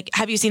argument of like,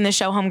 have you seen the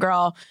show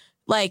Homegirl?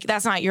 Like,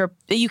 that's not you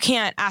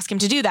can't ask him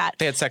to do that.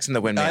 They had sex in the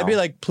windmill. I'd be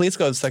like, please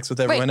go have sex with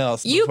everyone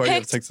else before you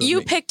have sex with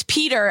me. picked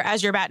Peter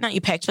as your not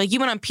you picked, like you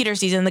went on Peter's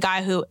season, the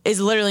guy who is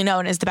literally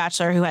known as the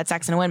Bachelor who had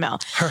sex in a windmill.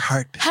 Her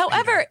heart.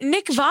 However,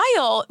 Nick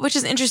Viall, which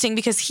is interesting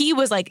because he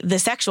was like the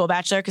sexual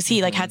bachelor because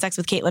he like had sex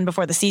with Caitlyn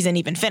before the season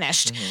even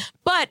finished.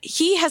 But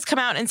he has come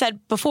out and said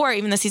before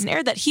even the season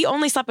aired that he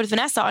only slept with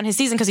Vanessa on his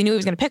season because he knew he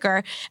was going to pick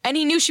her, and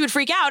he knew she would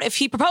freak out if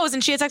he proposed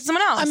and she had sex with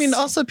someone else. I mean,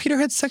 also Peter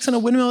had sex in a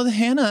windmill with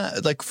Hannah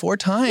like 4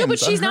 times. no, but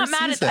she's on her not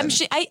mad at.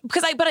 season.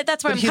 But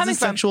that's where But I'm he's coming a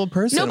from. sexual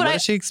person. No, but What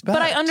does she expect?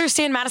 But I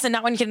understand Madison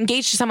not wanting to get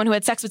engaged to someone who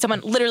had sex with someone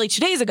literally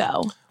 2 days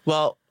ago.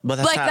 Well,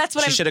 that's Like, not, that's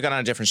what she I'm- should have gone on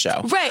a different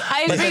show. Right,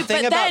 I But agree. the thing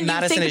but about then you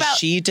Madison think is about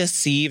she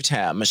deceived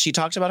him. She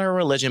talked about her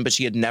religion, but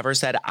she had never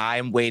said,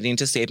 I'm waiting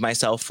to save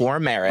myself for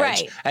marriage.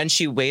 Right. And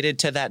she waited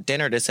to that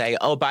dinner to say,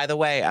 oh, by the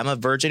way, I'm a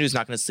virgin who's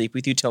not going to sleep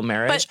with you till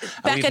marriage.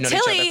 But We've Becca known each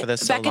other Tilly, for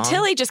this so Becca long."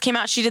 Tilly just came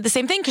out. She did the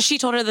same thing because she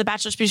told her the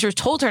Bachelor's producer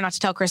told her not to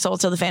tell Crystal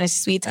till the fantasy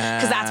suites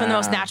because that's when the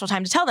most natural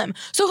time to tell them.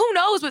 So who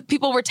knows what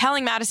people were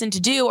telling Madison to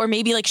do, or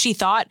maybe like she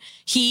thought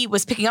he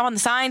was picking up on the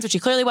signs, which he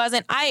clearly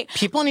wasn't.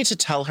 People need to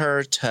tell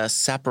her to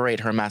separate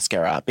her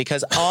mascara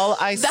because all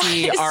I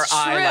see is are true.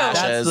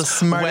 eyelashes. That's the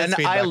smartest when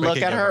feedback I we look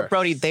could at give her, her.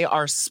 Brody, they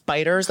are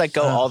spiders that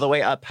go all the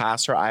way up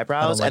past her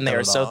eyebrows, like and they that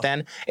are at so all.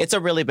 thin. It's a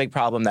really big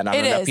problem that not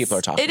It enough is. people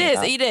are talking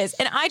about. It is.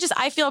 And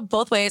I feel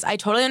both ways. I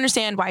totally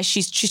understand why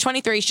she's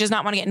 23. She does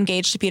not want to get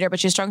engaged to Peter, but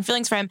she has strong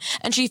feelings for him,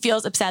 and she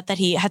feels upset that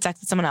he had sex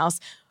with someone else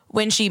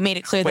when she made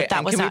it clear Wait, that that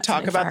and was can we not talk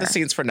something about for the her.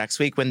 scenes for next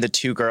week when the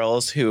two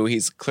girls who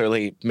he's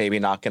clearly maybe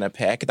not going to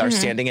pick are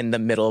standing in the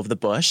middle of the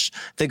bush?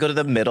 They go to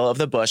the middle of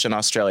the bush in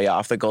Australia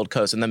off the Gold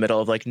Coast in the middle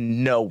of like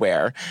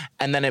nowhere.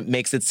 And then it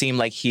makes it seem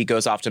like he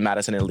goes off to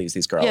Madison and leaves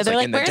these girls Yeah, they're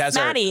like, in the where's desert.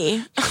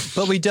 Maddie?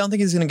 But we don't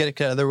think he's going to get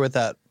together with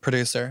that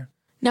producer.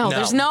 No, No.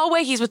 there's no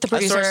way he's with the A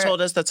producer. source told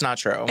us that's not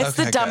true. It's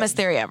the Okay, dumbest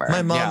good. theory ever.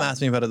 My mom Yeah.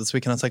 asked me about it this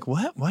week, and I was like,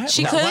 what? What?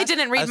 She What? clearly What?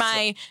 didn't read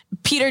my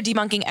Peter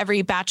debunking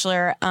every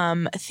Bachelor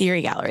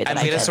theory gallery that And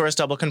I we had a did. source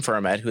double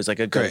confirm it, who's like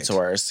a good Great.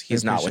 source.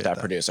 He's not with appreciate that that.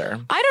 producer.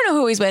 I don't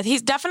know who he's with.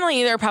 He's definitely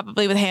either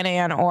probably with Hannah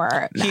Ann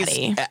or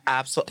Maddie. He's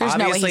absolutely, There's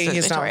no way obviously he's with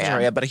he's not with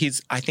Victoria. Victoria,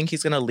 but I think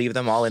he's going to leave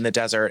them all in the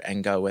desert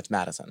and go with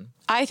Madison.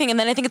 I think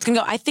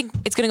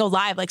it's gonna go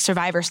live like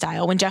Survivor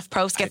style when Jeff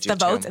Probst gets do the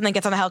votes too. and then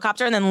gets on the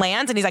helicopter and then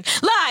lands and he's like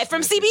live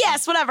from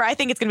CBS, whatever. I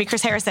think it's gonna be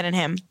Chris Harrison and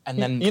him.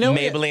 And then You know,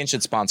 Maybelline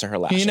should sponsor her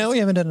lashes. You know we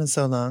haven't done it in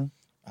so long.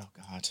 Oh,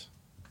 God.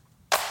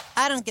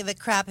 I don't give a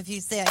crap if you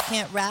say I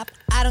can't rap.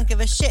 I don't give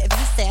a shit if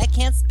you say I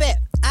can't spit.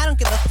 I don't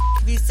give a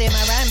if you say my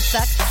rhymes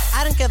suck.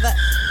 I don't give a...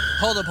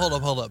 Hold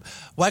up.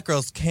 White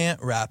girls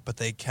can't rap, but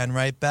they can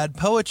write bad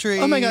poetry.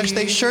 Oh my gosh,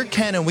 they sure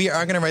can, and we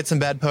are going to write some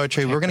bad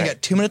poetry. We're going to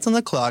get 2 minutes on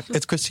the clock.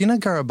 It's Christina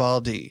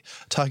Garibaldi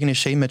talking to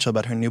Shay Mitchell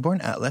about her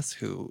newborn Atlas,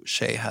 who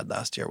Shay had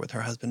last year with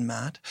her husband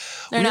Matt.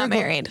 They're not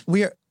married.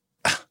 We are.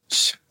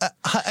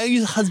 I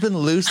use husband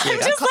loosely. I'm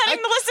just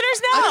letting the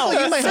listeners know. I call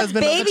you my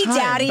husband all the Baby time.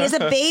 daddy is a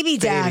baby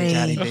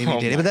daddy. Baby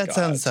daddy. But that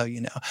sounds so,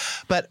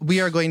 But we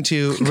are going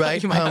to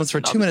write my poems for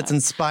husband all 2 the minutes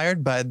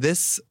inspired by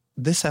this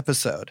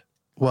episode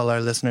while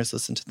our listeners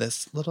listen to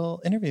this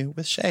little interview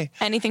with Shay.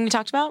 Anything we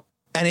talked about?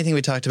 Anything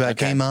we talked about,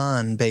 game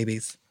on,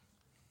 babies.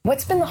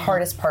 What's been the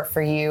hardest part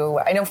for you?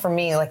 I know for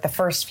me, like the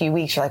first few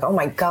weeks, you're like, oh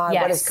my God,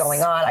 what is Yes.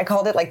 going on? I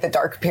called it like the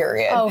dark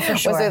period. Oh, for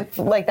sure. Was it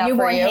like that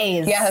Newborn for you?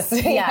 haze. Yes.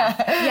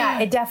 Yeah,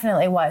 it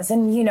definitely was.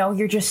 And,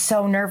 you're just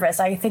so nervous.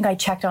 I think I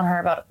checked on her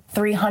about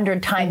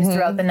 300 times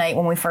throughout the night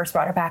when we first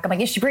brought her back. I'm like,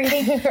 is she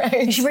breathing?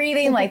 Is she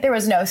breathing? Like, there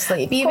was no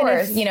sleep. Even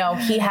if,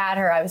 he had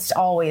her, I was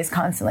always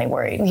constantly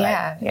worried. But,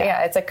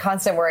 Yeah. It's a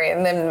constant worry.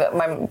 And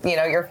then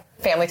your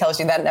family tells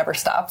you that never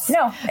stops.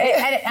 No,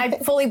 I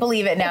fully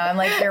believe it now. I'm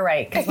like, you're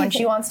right. Because when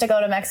she wants to go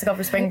to Mexico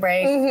for spring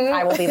break,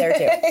 I will be there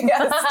too.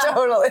 Yes,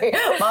 totally.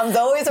 Mom's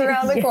always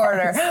around the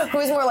corner.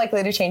 Who's more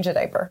likely to change a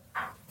diaper?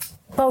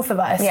 Both of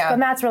us. Yeah. But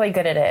Matt's really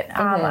good at it.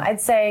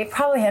 I'd say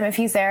probably him if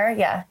he's there.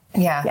 Yeah.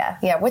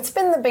 Yeah. What's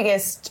been the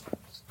biggest,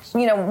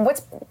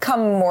 what's come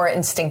more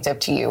instinctive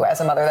to you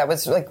as a mother that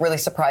was like really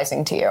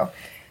surprising to you?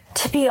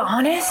 To be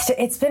honest,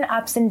 it's been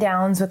ups and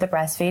downs with the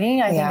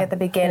breastfeeding. I think at the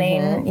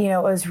beginning, it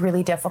was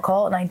really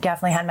difficult, and I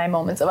definitely had my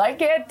moments of I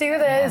can't do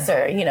this,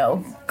 or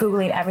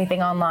Googling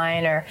everything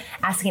online or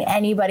asking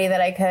anybody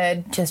that I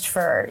could just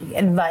for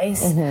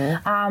advice.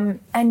 And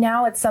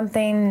now it's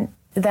something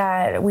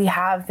that we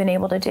have been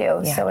able to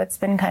do, so it's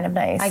been kind of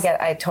nice.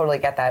 I totally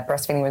get that.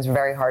 Breastfeeding was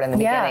very hard in the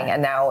beginning,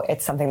 and now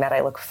it's something that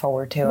I look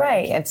forward to.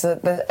 Right. It's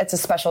a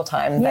special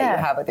time that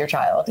you have with your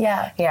child.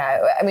 Yeah.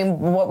 I mean,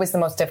 what was the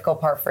most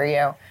difficult part for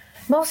you?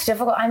 Most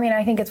difficult,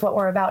 I think it's what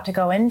we're about to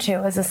go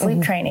into is a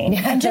sleep training.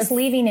 And just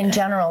leaving in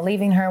general,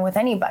 leaving her with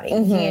anybody.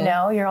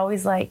 You're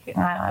always like,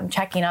 I'm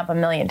checking up a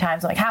million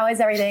times. I'm like, how is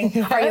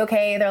everything? Are you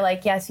okay? They're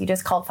like, yes, you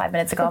just called 5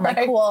 minutes ago. I'm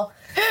like, cool.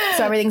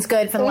 So everything's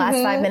good for the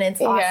last 5 minutes.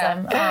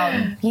 Awesome.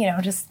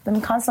 Just them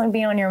constantly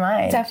being on your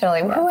mind.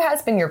 Definitely. Who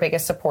has been your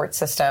biggest support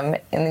system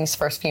in these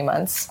first few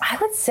months? I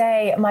would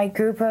say my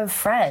group of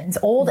friends,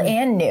 old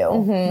and new.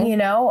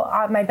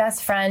 My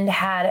best friend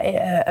had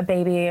a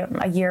baby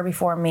a year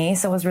before me,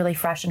 so it was really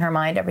fresh in her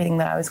mind, everything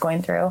that I was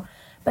going through.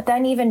 But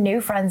then even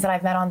new friends that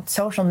I've met on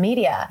social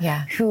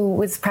media who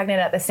was pregnant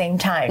at the same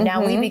time.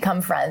 Now we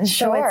become friends.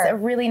 Sure. So it's a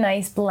really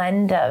nice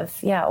blend of,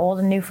 old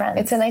and new friends.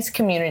 It's a nice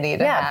community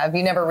to have.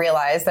 You never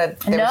realize that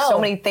there's so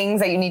many things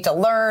that you need to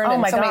learn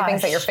and so many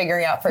things that you're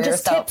figuring out for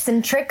just yourself. Tips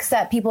and tricks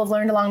that people have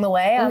learned along the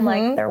way. I'm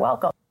like, they're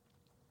welcome.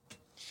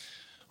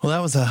 Well,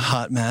 that was a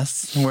hot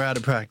mess. We're out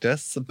of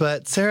practice.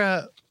 But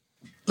Sarah,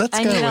 let's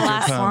I go need with a your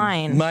last poem.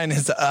 line. Mine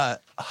is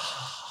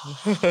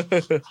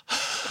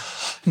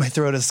my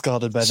throat is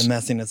scalded by the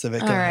messiness of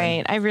it. All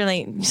right.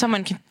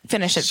 Someone can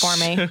finish it for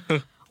me.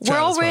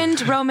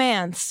 Whirlwind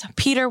romance.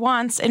 Peter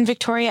wants in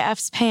Victoria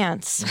F's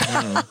pants.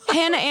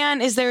 Hannah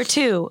Ann is there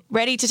too,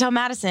 ready to tell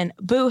Madison,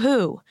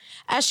 boo-hoo,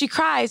 as she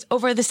cries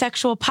over the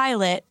sexual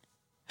pilot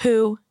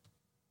who...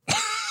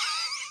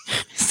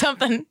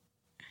 something.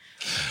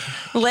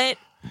 Lit.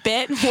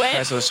 Bit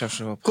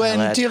wit.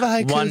 Gwen, do you have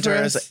a haiku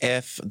Wonders for us?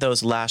 if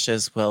those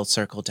lashes will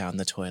circle down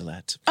the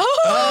toilet.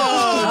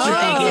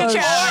 Thank you,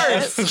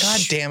 Travis. God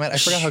damn it. I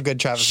forgot how good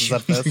Travis is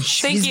at this.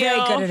 Thank He's you. very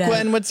good at it.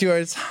 Gwen, what's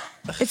yours?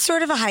 It's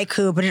sort of a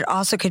haiku, but it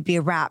also could be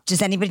a rap.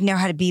 Does anybody know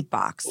how to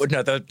beatbox?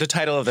 No, the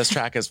title of this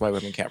track is Why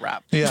Women Can't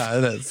Rap. Yeah,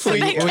 it is. They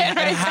can't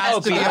it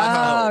has to be a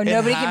poem.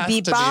 nobody It can has to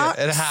be- beatbox?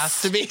 It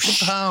has to be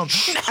a poem.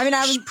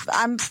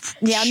 I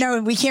mean,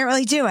 no, we can't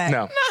really do it.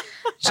 No.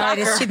 All right,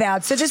 it's too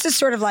bad. So this is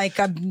sort of like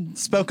a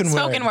Spoken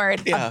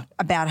word. Yeah.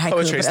 bad haiku,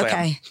 Poetry but slam.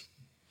 okay.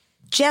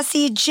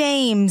 Jesse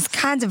James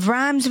kind of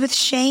rhymes with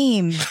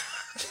shame.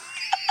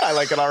 I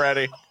like it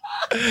already.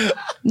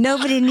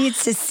 Nobody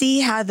needs to see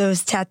how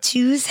those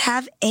tattoos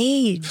have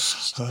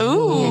aged. Ooh.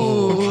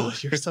 Oh,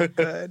 you're so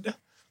good.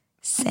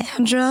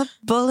 Sandra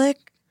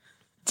Bullock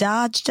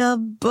dodged a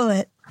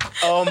bullet.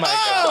 Oh my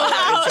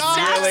God.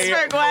 It's really,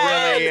 for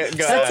Gwen. really good.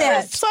 That's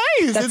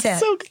it. That's It's it.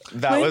 so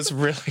good. That was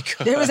really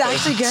good. It was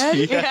actually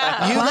good.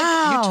 Yeah. You,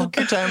 Wow. you took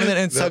your time with it,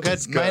 and it's so That good.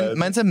 was good.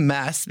 Mine's a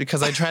mess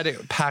because I tried to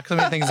pack so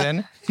many things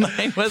in.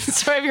 Mine was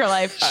Story of your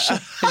life.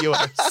 you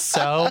are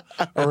so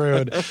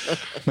rude.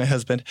 My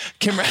husband,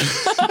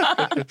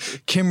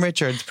 Kim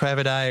Richards,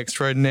 private eye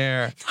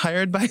extraordinaire,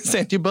 hired by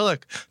Sandy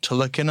Bullock to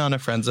look in on a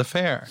friend's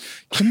affair.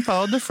 Kim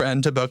followed the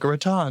friend to Boca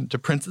Raton to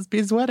Princess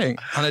Bee's wedding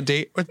on a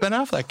date with Ben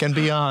Affleck and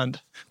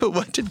beyond. But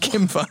what did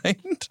Kim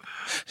find?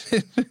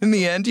 In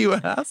the end, you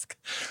ask?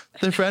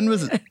 The friend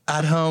was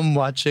at home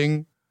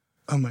watching,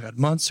 oh my God,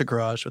 Monster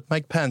Garage with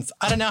Mike Pence.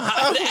 I don't know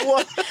how.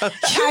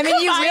 I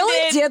mean, you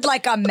really did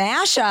like a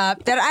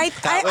mashup that I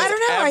don't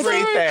know. I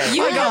think everything.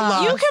 You, I got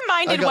lost. you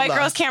combined I in got White lost.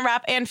 Girls Can't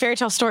Rap and Fairy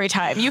Tale Story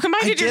Time. You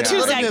combined I your did two a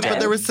little segments. bit,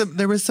 but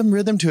there was some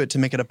rhythm to it to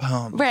make it a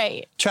poem.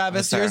 Right. Travis,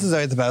 Yes, sir. yours is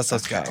always the best.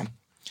 Let's go.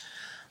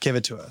 Give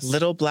it to us.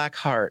 Little black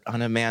heart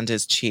on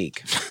Amanda's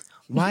cheek.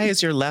 Why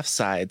is your left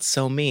side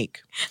so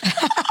meek?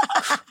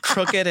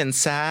 Crooked and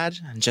sad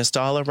and just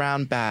all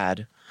around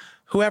bad.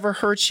 Whoever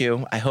hurts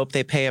you, I hope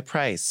they pay a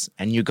price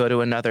and you go to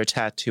another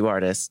tattoo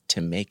artist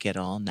to make it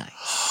all nice.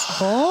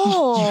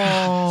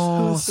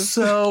 Oh,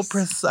 So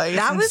precise.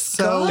 That and was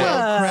so good.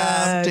 well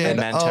crafted. I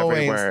meant every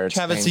Always. word.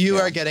 Travis, Thank you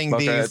you. are getting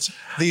Well,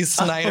 these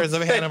Snyders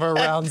of Hanover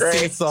round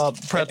sea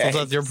salt pretzels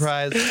as your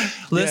prize.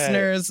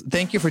 Listeners,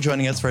 thank you for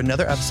joining us for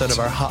another episode of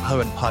our Hot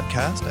Hollywood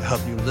podcast. I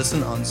hope you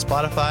listen on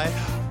Spotify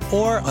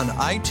or on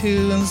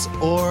iTunes,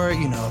 or,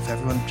 if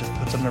everyone just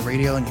puts on the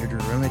radio and your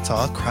roommates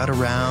all crowd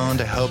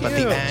around. I hope at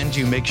the end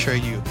you make sure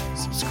you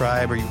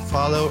subscribe or you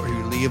follow or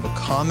you leave a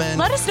comment.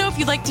 Let us know if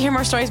you'd like to hear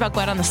more stories about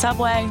Gwen on the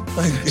subway.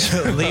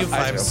 Leave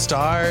 5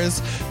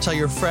 stars. Tell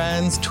your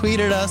friends. Tweet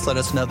at us. Let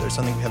us know if there's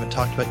something we haven't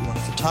talked about you want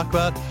us to talk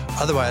about.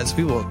 Otherwise,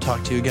 we will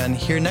talk to you again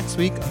here next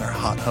week on our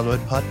Hot Hollywood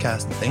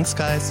podcast. Thanks,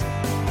 guys.